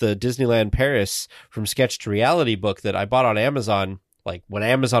there's the Disneyland Paris From Sketch to Reality book that I bought on Amazon, like when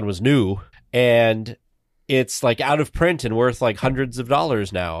Amazon was new, and it's like out of print and worth like hundreds of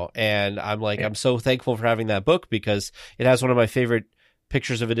dollars now. And I'm like, I'm so thankful for having that book, because it has one of my favorite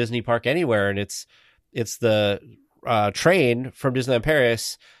pictures of a Disney park anywhere. And it's the train from Disneyland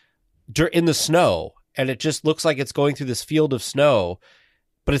Paris in the snow. And it just looks like it's going through this field of snow,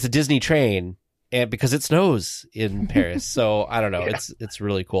 but it's a Disney train. And because it snows in Paris. So I don't know. Yeah. It's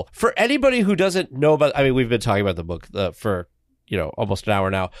really cool. For anybody who doesn't know about, I mean, we've been talking about the book for, almost an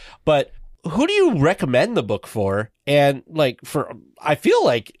hour now, but who do you recommend the book for? And I feel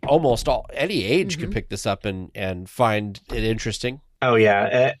like almost any age could pick this up and find it interesting. Oh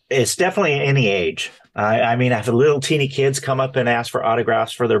yeah, it's definitely any age. I mean, I've had little teeny kids come up and ask for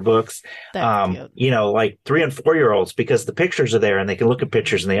autographs for their books. That's cute. Like 3 and 4 year olds, because the pictures are there and they can look at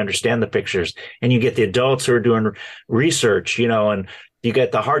pictures and they understand the pictures. And you get the adults who are doing research, and you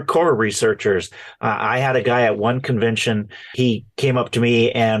get the hardcore researchers. I had a guy at one convention. He came up to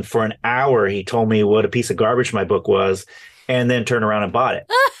me and for an hour, he told me what a piece of garbage my book was, and then turned around and bought it.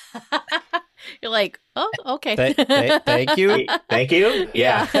 You're like, oh, okay. Thank you. Thank you.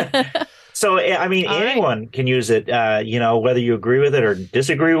 Yeah. So, I mean, anyone can use it, whether you agree with it or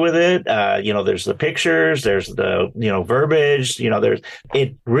disagree with it. There's the pictures, there's the, verbiage,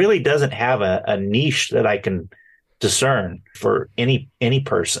 it really doesn't have a niche that I can discern for any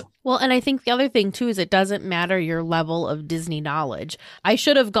person. Well, and I think the other thing too is it doesn't matter your level of Disney knowledge. I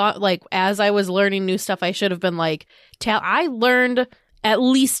should have got, as I was learning new stuff, I should have been I learned at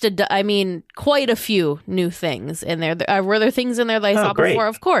least quite a few new things in there. Were there things in there that I saw before?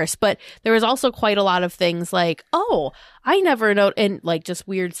 Of course. But there was also quite a lot of things I never know, and just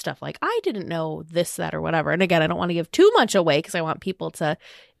weird stuff. I didn't know this, that, or whatever. And again, I don't want to give too much away because I want people to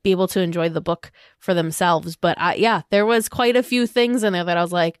be able to enjoy the book for themselves. But there was quite a few things in there that I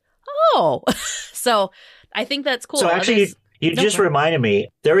was like, oh, so I think that's cool. So actually, you just reminded me,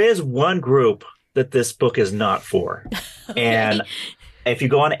 there is one group that this book is not for. Okay. And if you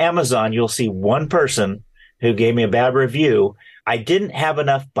go on Amazon, you'll see one person who gave me a bad review. I didn't have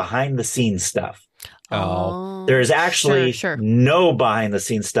enough behind the scenes stuff. Oh, there is actually no behind the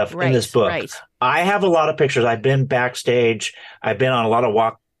scenes stuff in this book. Right. I have a lot of pictures. I've been backstage. I've been on a lot of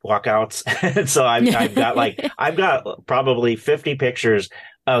walkouts. And so I've got probably 50 pictures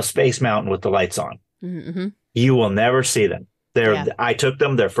of Space Mountain with the lights on. Mm-hmm. You will never see them. I took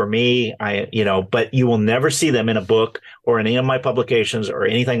them. They're for me. But you will never see them in a book or in any of my publications or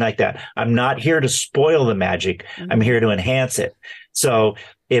anything like that. I'm not here to spoil the magic. Mm-hmm. I'm here to enhance it. So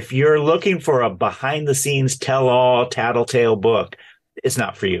if you're looking for a behind the scenes tell all tattletale book, it's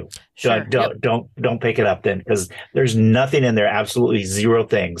not for you. Sure. Don't pick it up then, because there's nothing in there, absolutely zero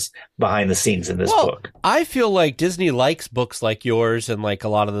things behind the scenes in this book. I feel like Disney likes books like yours and like a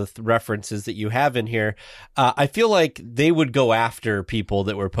lot of the references that you have in here. I feel like they would go after people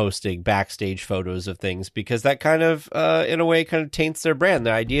that were posting backstage photos of things, because that kind of, in a way, kind of taints their brand.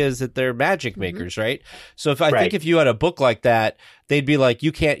 The idea is that they're magic makers, right? So I think if you had a book like that, they'd be like,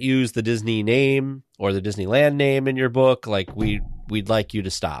 you can't use the Disney name or the Disneyland name in your book. Like, we'd like you to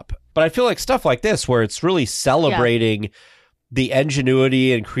stop. But I feel like stuff like this, where it's really celebrating the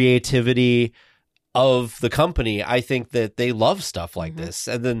ingenuity and creativity of the company, I think that they love stuff like this.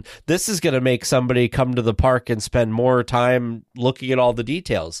 And then this is going to make somebody come to the park and spend more time looking at all the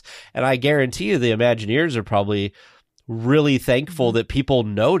details. And I guarantee you the Imagineers are probably really thankful that people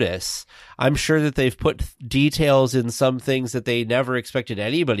notice. I'm sure that they've put details in some things that they never expected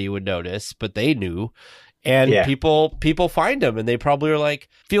anybody would notice, but they knew. And people find them, and they probably are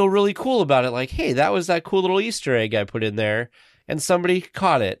feel really cool about it. Like, hey, that was that cool little Easter egg I put in there, and somebody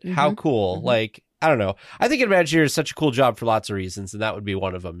caught it. Mm-hmm. How cool. Mm-hmm. I don't know. I think Imagineer is such a cool job for lots of reasons, and that would be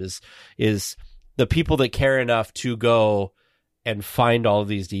one of them, is the people that care enough to go and find all of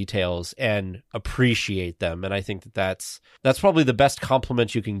these details and appreciate them. And I think that's probably the best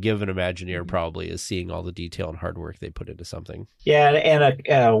compliment you can give an Imagineer, probably, is seeing all the detail and hard work they put into something. Yeah,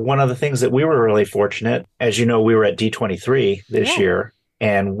 and one of the things that we were really fortunate, as you know, we were at D23 this year,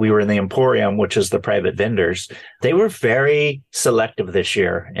 and we were in the Emporium, which is the private vendors. They were very selective this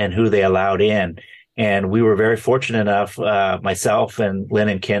year in who they allowed in. And we were very fortunate enough, myself and Lynn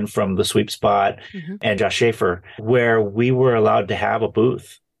and Ken from the Sweep Spot and Josh Schaefer, where we were allowed to have a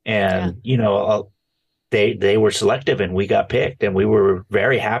booth. And, you know, they were selective and we got picked, and we were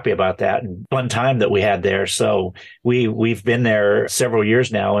very happy about that, and fun time that we had there. So we've been there several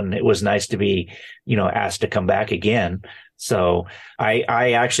years now, and it was nice to be, you know, asked to come back again. So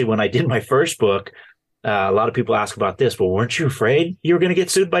I actually, when I did my first book, a lot of people ask about this. Well, weren't you afraid you were going to get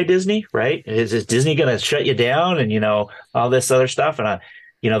sued by Disney? Right? Is Disney going to shut you down and, you know, all this other stuff? And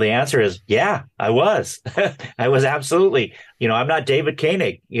you know, the answer is, yeah, I was. I was absolutely. You know, I'm not David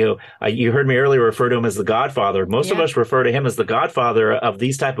Koenig. You know, you heard me earlier refer to him as the Godfather. Most of us refer to him as the Godfather of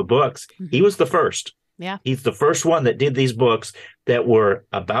these type of books. He was the first. Yeah. He's the first one that did these books that were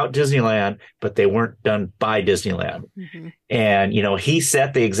about Disneyland, but they weren't done by Disneyland. And, you know, he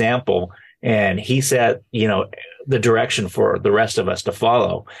set the example. And he set, you know, the direction for the rest of us to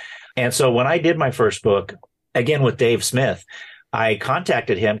follow. And so when I did my first book, again with Dave Smith, I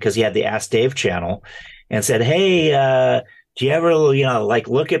contacted him because he had the Ask Dave channel and said, hey, do you ever, you know, like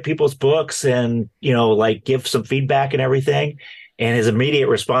look at people's books and, you know, like give some feedback and everything? And his immediate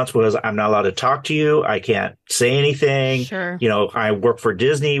response was, I'm not allowed to talk to you. I can't say anything. Sure. You know, I work for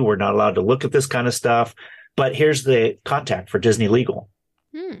Disney. We're not allowed to look at this kind of stuff. But here's the contact for Disney Legal.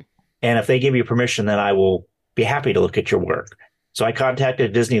 And if they give you permission, then I will be happy to look at your work. So I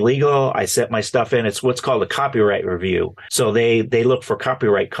contacted Disney Legal. I sent my stuff in. It's what's called a copyright review. So they look for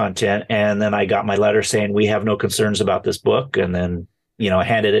copyright content. And then I got my letter saying, we have no concerns about this book. And then, you know, I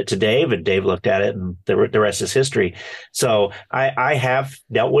handed it to Dave, and Dave looked at it, and the rest is history. So I have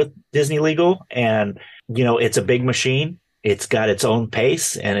dealt with Disney Legal, and, you know, it's a big machine. It's got its own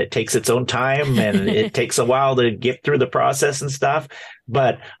pace, and it takes its own time, and it takes a while to get through the process and stuff.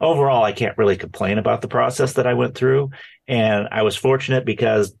 But overall, I can't really complain about the process that I went through. And I was fortunate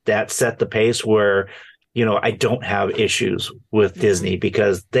because that set the pace where, you know, I don't have issues with Disney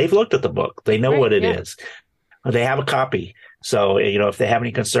because they've looked at the book. They know what it is. They have a copy. So, you know, if they have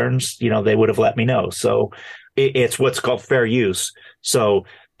any concerns, you know, they would have let me know. So it's what's called fair use. So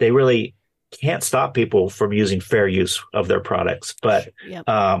they really can't stop people from using fair use of their products. But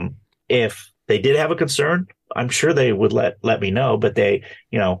if they did have a concern, I'm sure they would let me know. But they,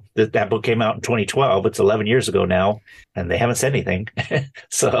 you know, that book came out in 2012. It's 11 years ago now, and they haven't said anything.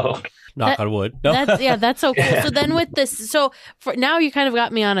 So knock on wood. No. That's so cool. So then with this, so for now you kind of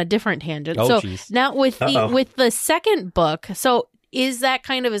got me on a different tangent. Geez. Now with the second book, so is that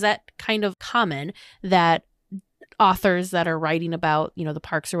kind of common that authors that are writing about, you know, the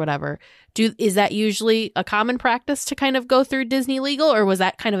parks or whatever, is that usually a common practice to kind of go through Disney Legal, or was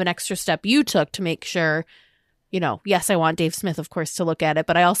that kind of an extra step you took to make sure, you know, yes, I want Dave Smith, of course, to look at it,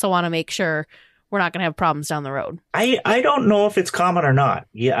 but I also want to make sure we're not going to have problems down the road? I don't know if it's common or not.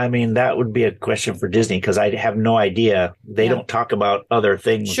 Yeah, I mean, that would be a question for Disney because I have no idea. They don't talk about other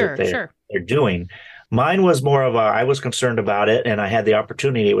things that they're doing. Mine was more of I was concerned about it, and I had the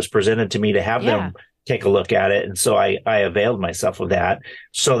opportunity. It was presented to me to have them take a look at it. And so I availed myself of that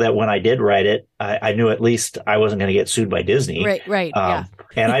so that when I did write it, I knew at least I wasn't going to get sued by Disney. Right.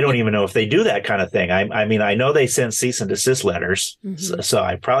 And I don't even know if they do that kind of thing. I mean, I know they send cease and desist letters, so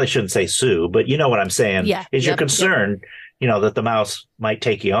I probably shouldn't say sue, but you know what I'm saying. Yeah. Is you're concerned, you know, that the mouse might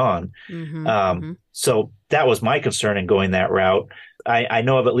take you on. So that was my concern in going that route. I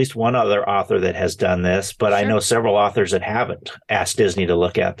know of at least one other author that has done this, but I know several authors that haven't asked Disney to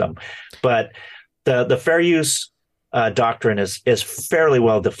look at them. But the fair use doctrine is fairly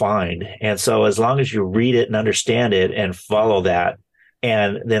well defined. And so as long as you read it and understand it and follow that,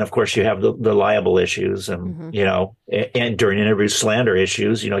 and then, of course, you have the libel issues and, you know, and during interviews, slander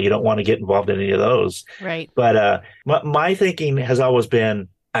issues, you know, you don't want to get involved in any of those. Right. But my thinking has always been,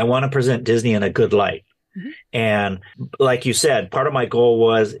 I want to present Disney in a good light. And like you said, part of my goal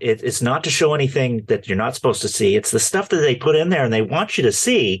was it's not to show anything that you're not supposed to see. It's the stuff that they put in there and they want you to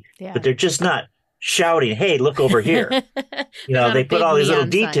see, but they're just not shouting, hey, look over here. You know, they put all these little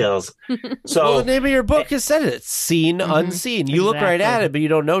details. So well, the name of your book has said it. It's seen, unseen. You look right at it, but you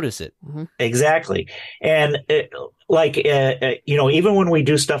don't notice it. Exactly. And you know, even when we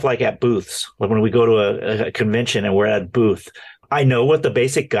do stuff like at booths, like when we go to a convention and we're at a booth, I know what the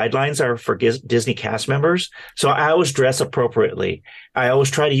basic guidelines are for Disney cast members. So I always dress appropriately. I always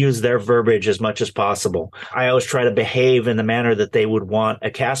try to use their verbiage as much as possible. I always try to behave in the manner that they would want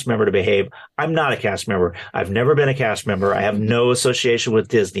a cast member to behave. I'm not a cast member. I've never been a cast member. I have no association with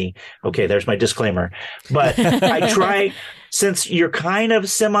Disney. Okay, there's my disclaimer. But I try, since you're kind of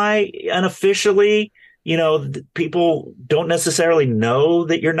unofficially, people don't necessarily know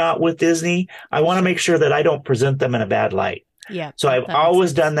that you're not with Disney. I want to make sure that I don't present them in a bad light. Yeah. So I've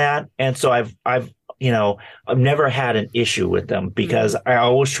always done that. And so I've never had an issue with them because I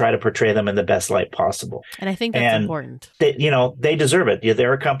always try to portray them in the best light possible. And I think that's important. They deserve it.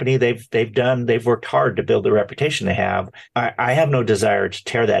 They're a company. They've worked hard to build the reputation they have. I have no desire to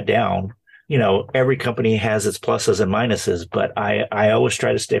tear that down. Every company has its pluses and minuses, but I always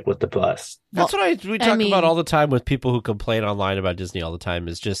try to stick with the plus. That's what we talk about all the time with people who complain online about Disney all the time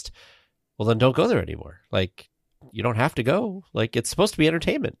is just, well, then don't go there anymore. Like, you don't have to go. Like, it's supposed to be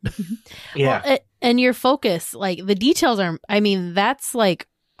entertainment. Yeah. Well, and your focus, like the details are, that's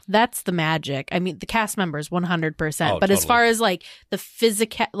the magic. The cast members 100%. But totally. As far as like the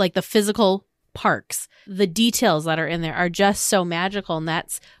physical parks, the details that are in there are just so magical. And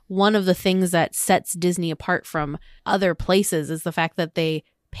that's one of the things that sets Disney apart from other places is the fact that they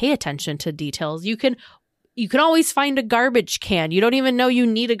pay attention to details. You can always find a garbage can. You don't even know you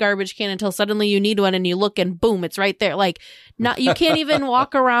need a garbage can until suddenly you need one and you look and boom, it's right there. Like, you can't even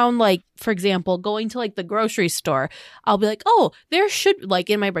walk around, like, for example, going to like the grocery store. I'll be like, oh,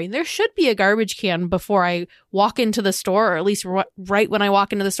 in my brain, there should be a garbage can before I walk into the store, or at least right when I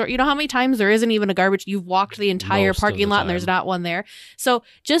walk into the store. You know how many times there isn't even a garbage? You've walked the entire parking lot and there's not one there. So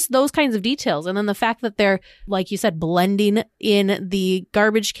just those kinds of details. And then the fact that they're, like you said, blending in the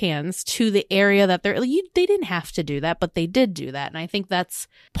garbage cans to the area that they didn't have to do that, but they did do that. And I think that's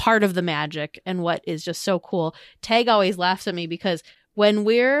part of the magic and what is just so cool. Tag always laughs at me because when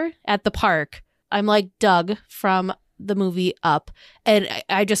we're at the park, I'm like Doug from the movie Up, and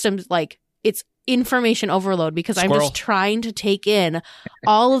I just am like, it's information overload because I'm just trying to take in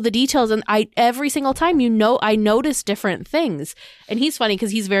all of the details, and every single time I notice different things. And he's funny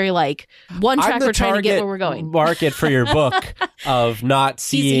because he's very like one track. We're trying to get where we're going. Market for your book of not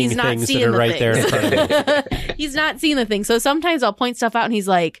seeing he's not things seeing that are the right there in front of him. He's not seeing the thing. So sometimes I'll point stuff out, and he's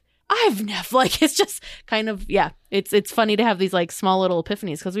like, I've never, like, it's just kind of, yeah, it's funny to have these like small little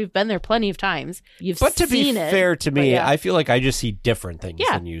epiphanies because we've been there plenty of times. But to be fair to me, I feel like I just see different things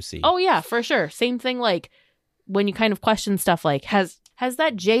than you see. Oh yeah, for sure. Same thing. Like when you kind of question stuff like, has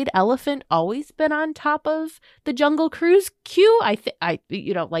that jade elephant always been on top of the Jungle Cruise queue?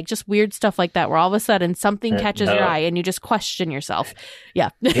 Like just weird stuff like that where all of a sudden something catches your eye and you just question yourself. Yeah.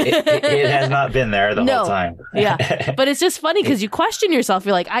 it has not been there the whole time. Yeah. But it's just funny because you question yourself.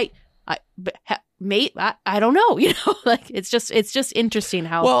 You're like, I don't know, like it's just interesting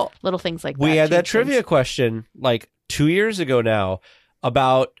how little things like that. We had that trivia question like 2 years ago now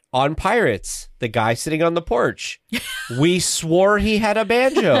about on Pirates, the guy sitting on the porch. We swore he had a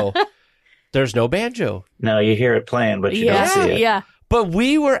banjo. There's no banjo. No, you hear it playing, but you don't see it. Yeah. But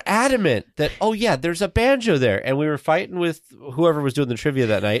we were adamant that, there's a banjo there. And we were fighting with whoever was doing the trivia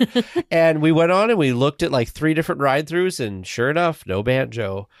that night. And we went on and we looked at like 3 different ride-throughs, and sure enough, no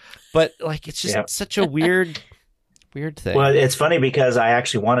banjo. But like, it's just such a weird thing. Well, it's funny because I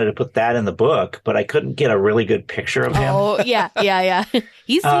actually wanted to put that in the book, but I couldn't get a really good picture of him. Oh, yeah.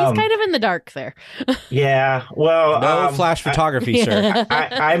 He's kind of in the dark there. Yeah, well... No flash photography, sir.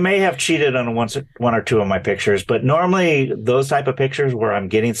 I may have cheated on one or two of my pictures, but normally those type of pictures where I'm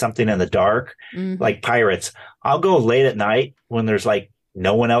getting something in the dark, like Pirates, I'll go late at night when there's like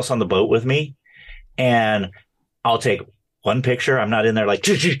no one else on the boat with me, and I'll take one picture. I'm not in there like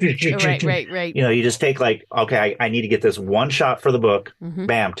right. You just take like, okay, I need to get this one shot for the book.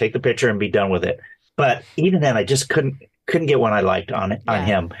 Bam, take the picture and be done with it. But even then, I just couldn't get one I liked on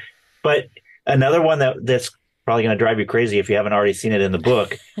him. But another one that's probably going to drive you crazy if you haven't already seen it in the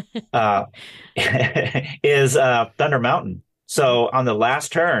book is Thunder Mountain. So on the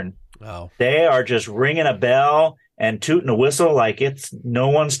last turn, they are just ringing a bell and tooting a whistle like it's no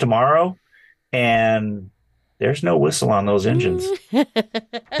one's tomorrow, and there's no whistle on those engines.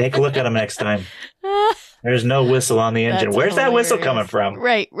 Take a look at them next time. There's no whistle on the engine. Where's that whistle coming from?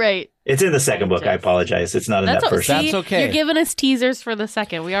 Right. It's in the second book. I apologize. It's not in that first. That's okay. You're giving us teasers for the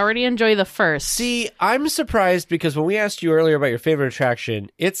second. We already enjoy the first. See, I'm surprised because when we asked you earlier about your favorite attraction,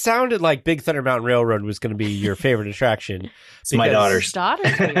 it sounded like Big Thunder Mountain Railroad was going to be your favorite attraction. It's my daughter's.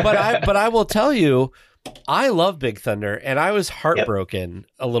 But I will tell you, I love Big Thunder, and I was heartbroken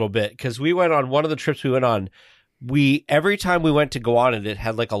a little bit because we went on one of the trips we went on. every time we went to go on it, it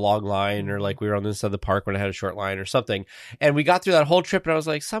had like a long line, or like we were on this side of the park when it had a short line or something. And we got through that whole trip and I was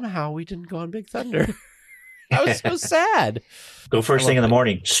like, somehow we didn't go on Big Thunder. I was so sad. Go first thing in the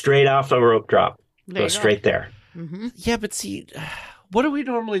morning, straight off a rope drop. Go straight there. Mm-hmm. Yeah, but see, what do we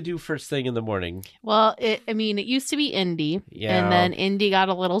normally do first thing in the morning? Well, it used to be Indy, Yeah. and then Indy got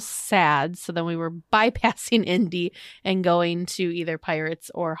a little sad, so then we were bypassing Indy and going to either Pirates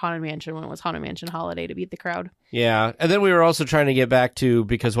or Haunted Mansion when it was Haunted Mansion Holiday to beat the crowd. Yeah, and then we were also trying to get back to,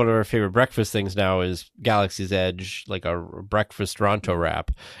 because one of our favorite breakfast things now is Galaxy's Edge, like a breakfast Toronto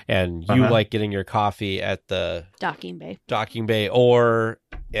wrap, and you like getting your coffee at the Docking Bay or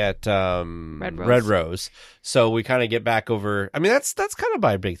at Red Rose. So we kind of get back over. I mean, that's kind of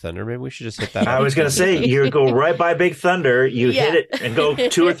by Big Thunder. Maybe we should just hit that. I was going to say, you go right by Big Thunder, you hit it and go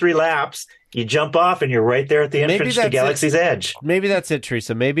 2 or 3 laps. You jump off and you're right there at the entrance to Galaxy's Edge. Maybe that's it,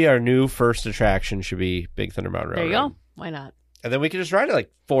 Teresa. Maybe our new first attraction should be Big Thunder Mountain Railroad. There you go. Why not? And then we can just ride it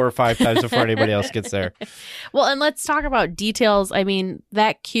like 4 or 5 times before anybody else gets there. Well, and let's talk about details. I mean,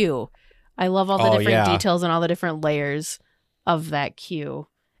 that queue. I love all the different details and all the different layers of that queue.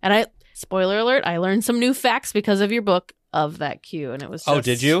 And spoiler alert, I learned some new facts because of your book of that queue. And it was just,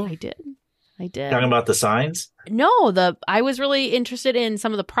 did you? I did. Talking about the signs? No, I was really interested in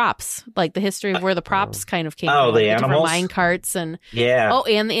some of the props, like the history of where the props kind of came from. Oh, like the animals? different mine carts and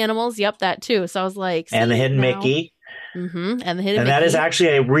and the animals. Yep, that too. So I was like, and the hidden Mickey. Mm-hmm. And the hidden Mickey. And that is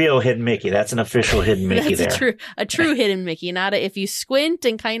actually a real hidden Mickey. That's an official hidden Mickey That's there. a true hidden Mickey, not if you squint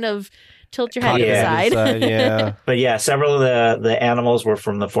and kind of tilt your head to the side. Yeah. But yeah, several of the animals were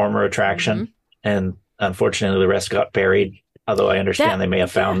from the former attraction, and unfortunately the rest got buried. Although I understand they may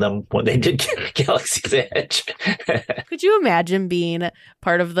have found them when they did Galaxy's Edge. Could you imagine being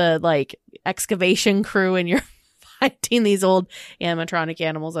part of the excavation crew and you're finding these old animatronic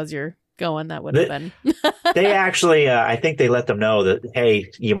animals as you're going? That would have been. They actually, I think they let them know that,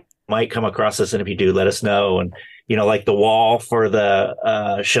 hey, you might come across this, and if you do, let us know. And like the wall for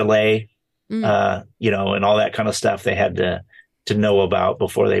the chalet, and all that kind of stuff, they had to know about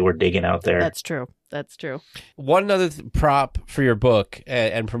before they were digging out there. That's true. One other prop for your book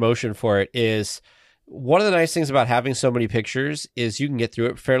and promotion for it is, one of the nice things about having so many pictures is you can get through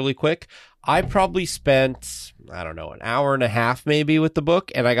it fairly quick. I probably spent, I don't know, an hour and a half maybe with the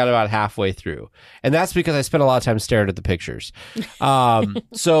book, and I got about halfway through. And that's because I spent a lot of time staring at the pictures.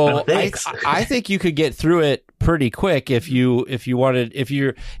 So I think you could get through it pretty quick if you're one of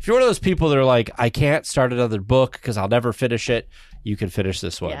those people that are like, I can't start another book because I'll never finish it. You can finish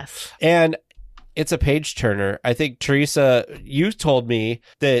this one. Yes. And it's a page turner. I think, Teresa, you told me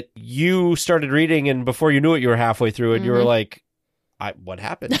that you started reading, and before you knew it, you were halfway through, and you were like, what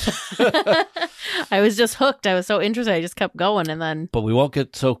happened? I was just hooked. I was so interested. I just kept going, and then. But we won't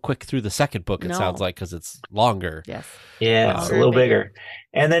get so quick through the second book, it sounds like, because it's longer. Yes. Yeah, it's a little bigger.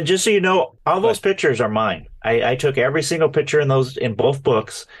 And then just so you know, all those pictures are mine. I took every single picture in both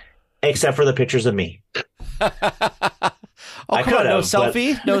books, except for the pictures of me. I could have. No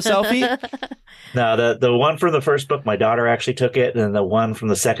selfie? No, the one from the first book, my daughter actually took it, and the one from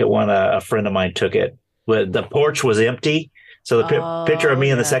the second one, a friend of mine took it. The porch was empty, so the picture of me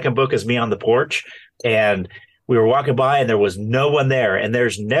in the second book is me on the porch, and we were walking by, and there was no one there, and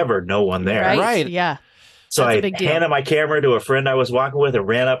there's never no one there. Right? Yeah. So I handed my camera to a friend I was walking with and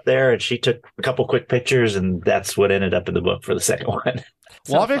ran up there, and she took a couple quick pictures, and that's what ended up in the book for the second one.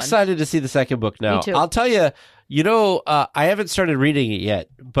 Well, I'm excited to see the second book now. Me too. I'll tell you, I haven't started reading it yet,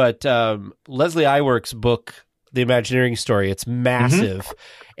 but Leslie Iwerk's book, The Imagineering Story, it's massive. Mm-hmm.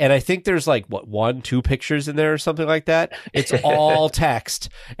 And I think there's 1-2 pictures in there or something like that. It's all text.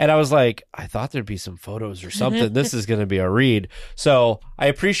 And I was like, I thought there'd be some photos or something. This is going to be a read. So I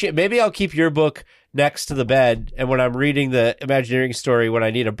appreciate, maybe I'll keep your book next to the bed. And when I'm reading The Imagineering Story, when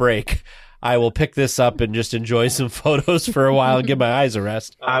I need a break, I will pick this up and just enjoy some photos for a while and give my eyes a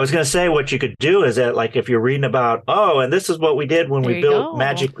rest. I was going to say, what you could do is that, if you're reading about, and this is what we did when we built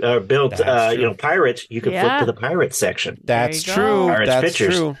Pirates, you could flip to the Pirates section. That's true. That's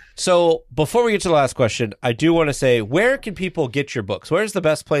pictures. True. So before we get to the last question, I do want to say, where can people get your books? Where's the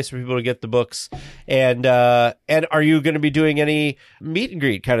best place for people to get the books? And are you going to be doing any meet and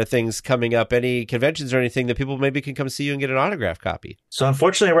greet kind of things coming up? Any conventions or anything that people maybe can come see you and get an autographed copy? So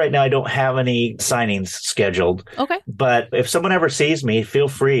unfortunately, right now I don't have any signings scheduled. Okay. But if someone ever sees me, feel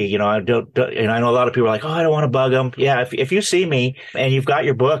free. I know a lot of people are like, I don't want to bug them. Yeah, if you see me and you've got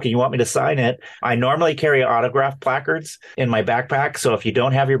your book and you want me to sign it, I normally carry autograph placards in my backpack. So if you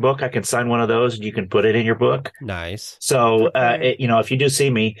don't have your book, I can sign one of those and you can put it in your book. Nice. So, if you do see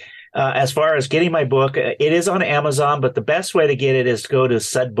me, as far as getting my book, it is on Amazon, but the best way to get it is to go to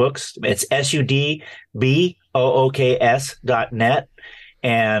Sud Books. It's SUDB ooks.net.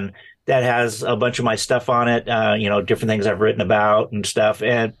 And that has a bunch of my stuff on it, different things I've written about and stuff.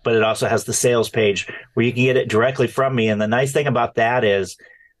 But it also has the sales page where you can get it directly from me. And the nice thing about that is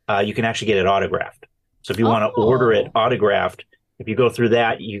you can actually get it autographed. So if you want to order it autographed, if you go through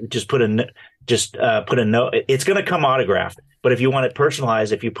that, you just put a note. It's going to come autographed. But if you want it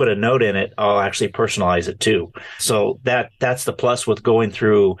personalized, if you put a note in it, I'll actually personalize it too. So that's the plus with going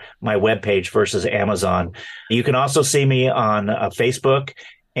through my webpage versus Amazon. You can also see me on Facebook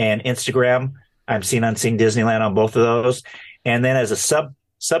and Instagram. I'm seen on Seeing Disneyland on both of those. And then as a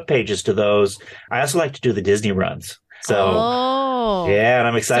sub pages to those, I also like to do the Disney runs. So yeah, and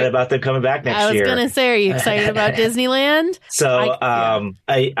I'm excited about them coming back next year. I was going to say, are you excited about Disneyland? So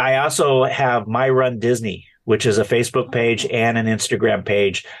I also have My Run Disney, which is a Facebook page and an Instagram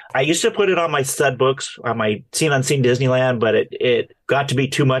page. I used to put it on my stud books, on my Unseen Disneyland, but it got to be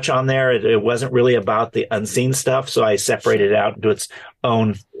too much on there. It wasn't really about the unseen stuff, so I separated it out into its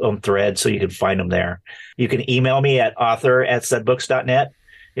own thread so you can find them there. You can email me at author@studbooks.net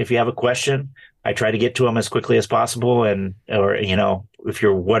if you have a question. I try to get to them as quickly as possible, or if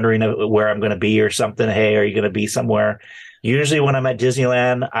you're wondering where I'm going to be or something, hey, are you going to be somewhere? Usually when I'm at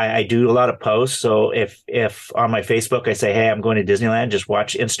Disneyland, I do a lot of posts. So if on my Facebook, I say, hey, I'm going to Disneyland, just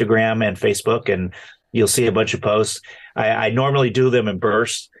watch Instagram and Facebook and you'll see a bunch of posts. I normally do them in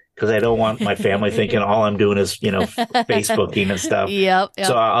bursts because I don't want my family thinking all I'm doing is, Facebooking and stuff. Yep.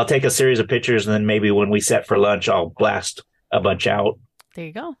 So I'll take a series of pictures and then maybe when we set for lunch, I'll blast a bunch out. There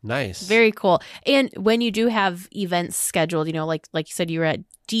you go. Nice. Very cool. And when you do have events scheduled, like you said, you were at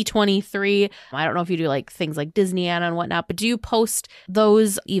D23. I don't know if you do like things like Disneyland and whatnot, but do you post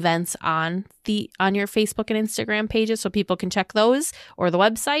those events on your Facebook and Instagram pages so people can check those, or the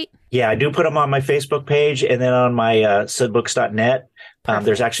website? Yeah, I do put them on my Facebook page and then on my studbooks.net.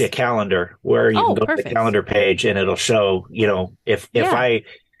 There's actually a calendar where you can go to the calendar page and it'll show, if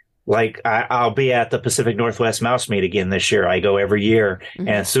I'll be at the Pacific Northwest Mouse Meet again this year. I go every year. Mm-hmm.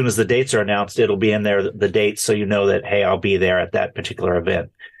 And as soon as the dates are announced, it'll be in there, the dates, so you know that, hey, I'll be there at that particular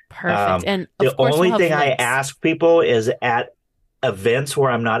event. Perfect. And the only thing I ask people is at events where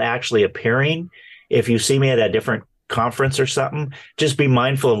I'm not actually appearing, if you see me at a different conference or something, just be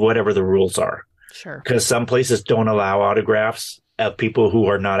mindful of whatever the rules are. Sure. Because some places don't allow autographs of people who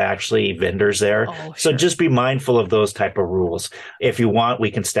are not actually vendors there. So just be mindful of those type of rules. If you want, we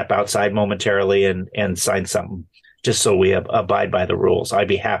can step outside momentarily and sign something just so we abide by the rules. I'd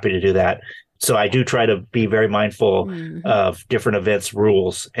be happy to do that. So I do try to be very mindful of different events'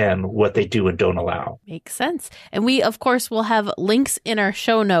 rules and what they do and don't allow. Makes sense. And we, of course, will have links in our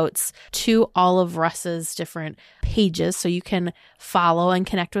show notes to all of Russ's different pages so you can follow and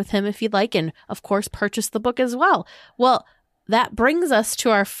connect with him if you'd like. And, of course, purchase the book as well. Well, that brings us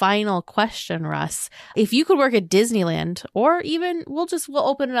to our final question, Russ. If you could work at Disneyland, or even we'll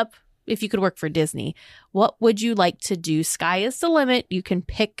open it up if you could work for Disney, what would you like to do? Sky is the limit. You can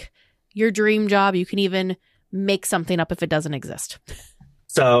pick your dream job. You can even make something up if it doesn't exist.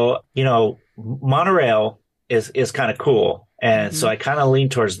 So, monorail is kind of cool. And so I kind of lean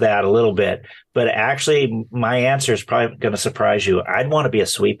towards that a little bit. But actually, my answer is probably going to surprise you. I'd want to be a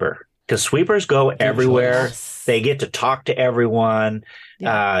sweeper because sweepers go everywhere. Yes. They get to talk to everyone.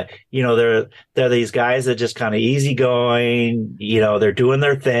 Yeah. They're these guys that just kind of easygoing. They're doing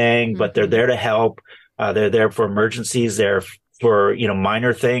their thing, but they're there to help. They're there for emergencies. They're for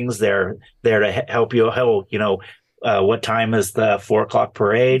minor things. They're there to help you. What time is the 4:00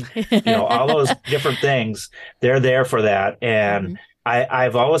 parade? All those different things. They're there for that. And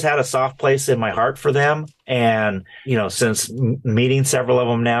I've always had a soft place in my heart for them. And, since meeting several of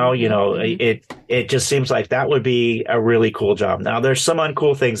them now, it just seems like that would be a really cool job. Now, there's some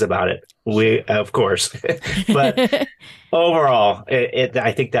uncool things about it. Of course, but overall,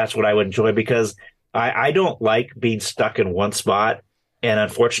 I think that's what I would enjoy because I don't like being stuck in one spot. And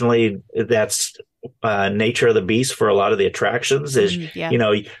unfortunately, that's nature of the beast for a lot of the attractions is,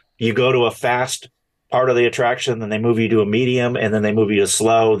 you go to a fast part of the attraction, then they move you to a medium, and then they move you to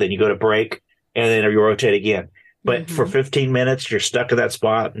slow, then you go to break, and then you rotate again. But for 15 minutes, you're stuck in that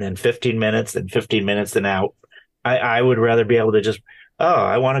spot, and then 15 minutes, then 15 minutes, then out. I would rather be able to just,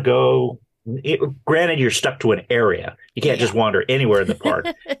 I want to go. Granted, you're stuck to an area. You can't just wander anywhere in the park.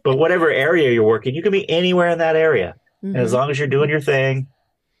 But whatever area you're working, you can be anywhere in that area. And as long as you're doing your thing,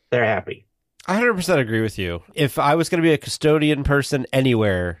 they're happy. I 100% agree with you. If I was going to be a custodian person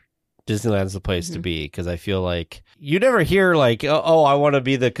anywhere, Disneyland's the place to be, because I feel like you never hear like, oh, I want to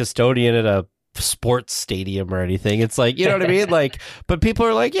be the custodian at a sports stadium or anything. It's like, you know what I mean? Like, but people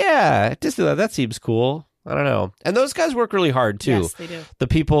are like, yeah, Disneyland, that seems cool. I don't know. And those guys work really hard too. Yes, they do. The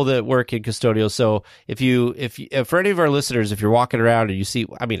people that work in custodial. So if for any of our listeners, if you're walking around and you see,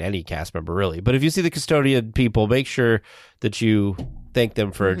 I mean, any cast member really, but if you see the custodian people, make sure that you thank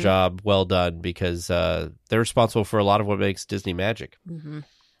them for a job well done, because they're responsible for a lot of what makes Disney magic. Mm-hmm.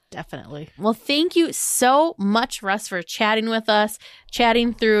 Definitely. Well, thank you so much, Russ, for chatting with us,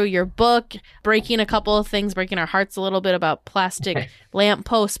 chatting through your book, breaking a couple of things, breaking our hearts a little bit about plastic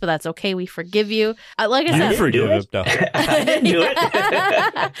lampposts, but that's okay. We forgive you. Like I said, forgive him. No. I didn't do it.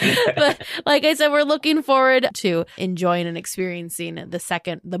 But like I said, we're looking forward to enjoying and experiencing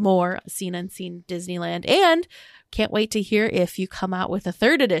the more seen unseen Disneyland, and can't wait to hear if you come out with a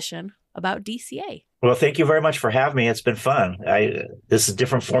third edition about DCA. Well, thank you very much for having me. It's been fun. This is a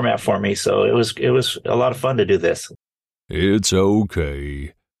different format for me, so it was a lot of fun to do this. It's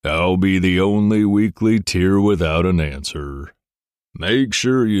okay. I'll be the only weekly tier without an answer. Make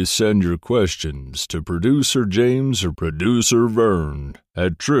sure you send your questions to Producer James or Producer Vern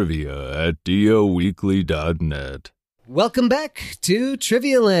at trivia@doweekly.net. Welcome back to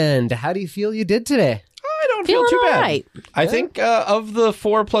Trivia Land. How do you feel you did today? I don't feel too bad. Right. I think of the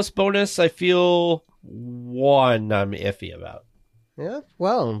 4+ bonus, I feel one I'm iffy about. Yeah,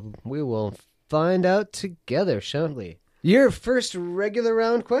 well, we will find out together, shan't we? Your first regular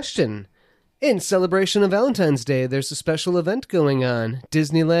round question. In celebration of Valentine's Day, there's a special event going on.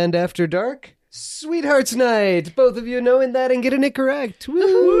 Disneyland After Dark, Sweethearts Night. Both of you knowing that and getting it correct.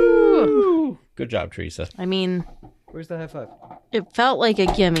 Woo! Good job, Teresa. I mean, Where's the high five? it felt like a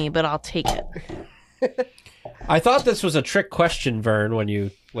gimme, but I'll take it. I thought this was a trick question, Vern, when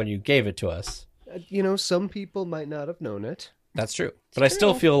you gave it to us. Some people might not have known it. That's true. But I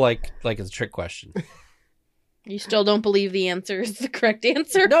still feel like it's a trick question. You still don't believe the answer is the correct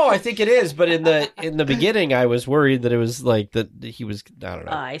answer? No, I think it is, but in the beginning I was worried that it was like that he was, I don't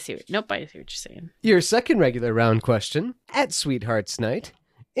know. I see. Nope, I see what you're saying. Your second regular round question. At Sweethearts Night,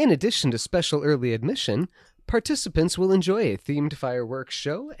 in addition to special early admission, participants will enjoy a themed fireworks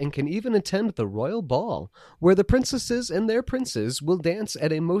show and can even attend the Royal Ball, where the princesses and their princes will dance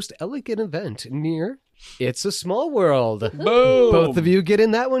at a most elegant event near It's a Small World. Boom! Both of you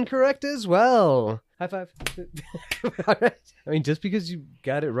getting that one correct as well. High five. All right. I mean, just because you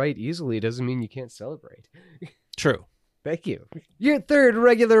got it right easily doesn't mean you can't celebrate. True. Thank you. Your third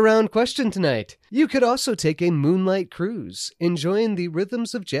regular round question tonight. You could also take a moonlight cruise, enjoying the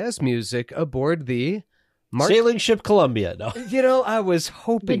rhythms of jazz music aboard the Sailing Ship Columbia. No. I was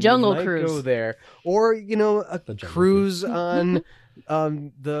hoping The Jungle you might Cruise. go there. Or, a cruise on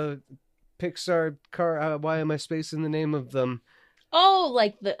the Pixar car. Why am I spacing the name of them? Oh,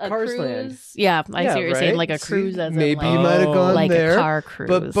 like a Cars cruise? Land. Yeah, I see what you're saying. right? Like a cruise as maybe in you might have gone like there. a car cruise.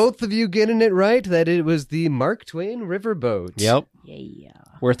 But both of you getting it right that it was the Mark Twain Riverboat. Yep. Yeah.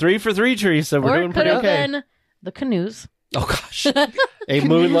 We're 3 for 3, Teresa. We're Or doing it could pretty have okay. been the canoes. Oh gosh. A Canoes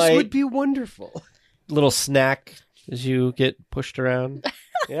moonlight would be wonderful. little snack as you get pushed around.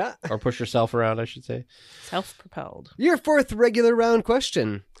 Yeah. Or push yourself around, I should say. Self-propelled. Your fourth regular round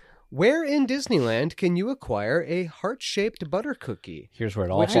question. Where in Disneyland can you acquire a heart-shaped butter cookie? Here's where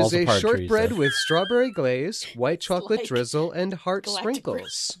it all Which falls is a apart, shortbread Teresa. with strawberry glaze, white chocolate like drizzle, and heart Galactic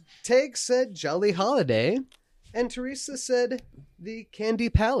sprinkles. Tag said Jolly Holiday, and Teresa said the Candy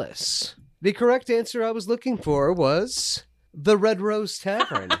Palace. The correct answer I was looking for was the Red Rose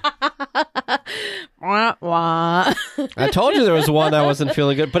Tavern. Wah, wah. I told you there was one I wasn't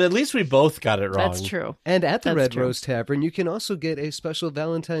feeling good, but at least we both got it wrong. That's true. And at the That's Red true. Rose Tavern, you can also get a special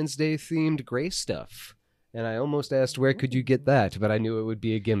Valentine's Day themed gray stuff. And I almost asked where could you get that, but I knew it would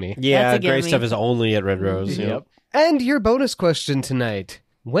be a gimme. Yeah, That's a gray gimme. stuff is only at Red Rose. Yep. And your bonus question tonight.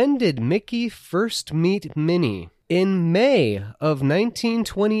 When did Mickey first meet Minnie? In May of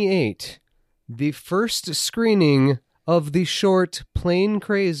 1928, the first screening of the short Plain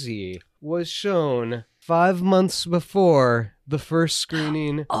Crazy was shown 5 months before the first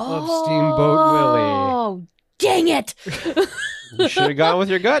screening of Steamboat Willie. Oh, dang it. You should have gone with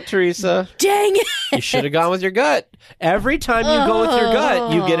your gut, Teresa. Dang it. You should have gone with your gut. Every time you go with your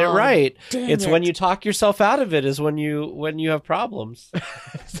gut, you get it right. Dang It's it. when you talk yourself out of it is when you have problems.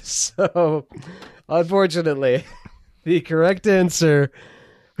 So, unfortunately, the correct answer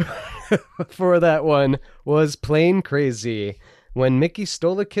for that one was Plain Crazy. When Mickey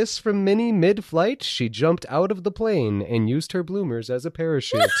stole a kiss from Minnie mid-flight, she jumped out of the plane and used her bloomers as a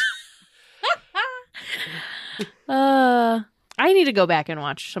parachute. I need to go back and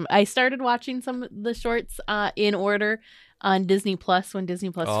watch some. I started watching some of the shorts in order on Disney Plus when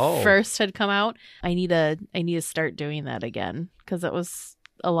Disney Plus first had come out. I need to start doing that again because it was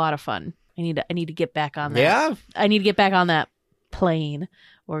a lot of fun. I need to get back on that. Yeah. I need to get back on that plane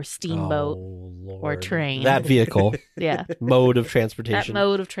or steamboat or train. That vehicle. Yeah. Mode of transportation. That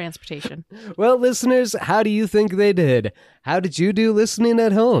mode of transportation. Well, listeners, how do you think they did? How did you do listening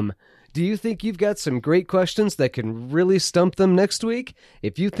at home? Do you think you've got some great questions that can really stump them next week?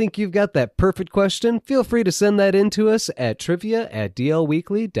 If you think you've got that perfect question, feel free to send that in to us at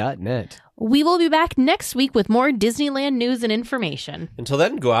trivia@dlweekly.net. We will be back next week with more Disneyland news and information. Until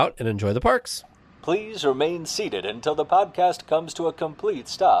then, go out and enjoy the parks. Please remain seated until the podcast comes to a complete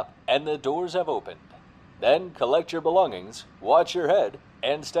stop and the doors have opened. Then collect your belongings, watch your head,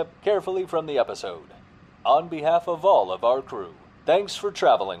 and step carefully from the episode. On behalf of all of our crew, thanks for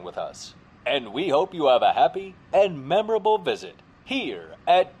traveling with us, and we hope you have a happy and memorable visit here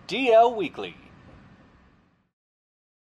at DL Weekly.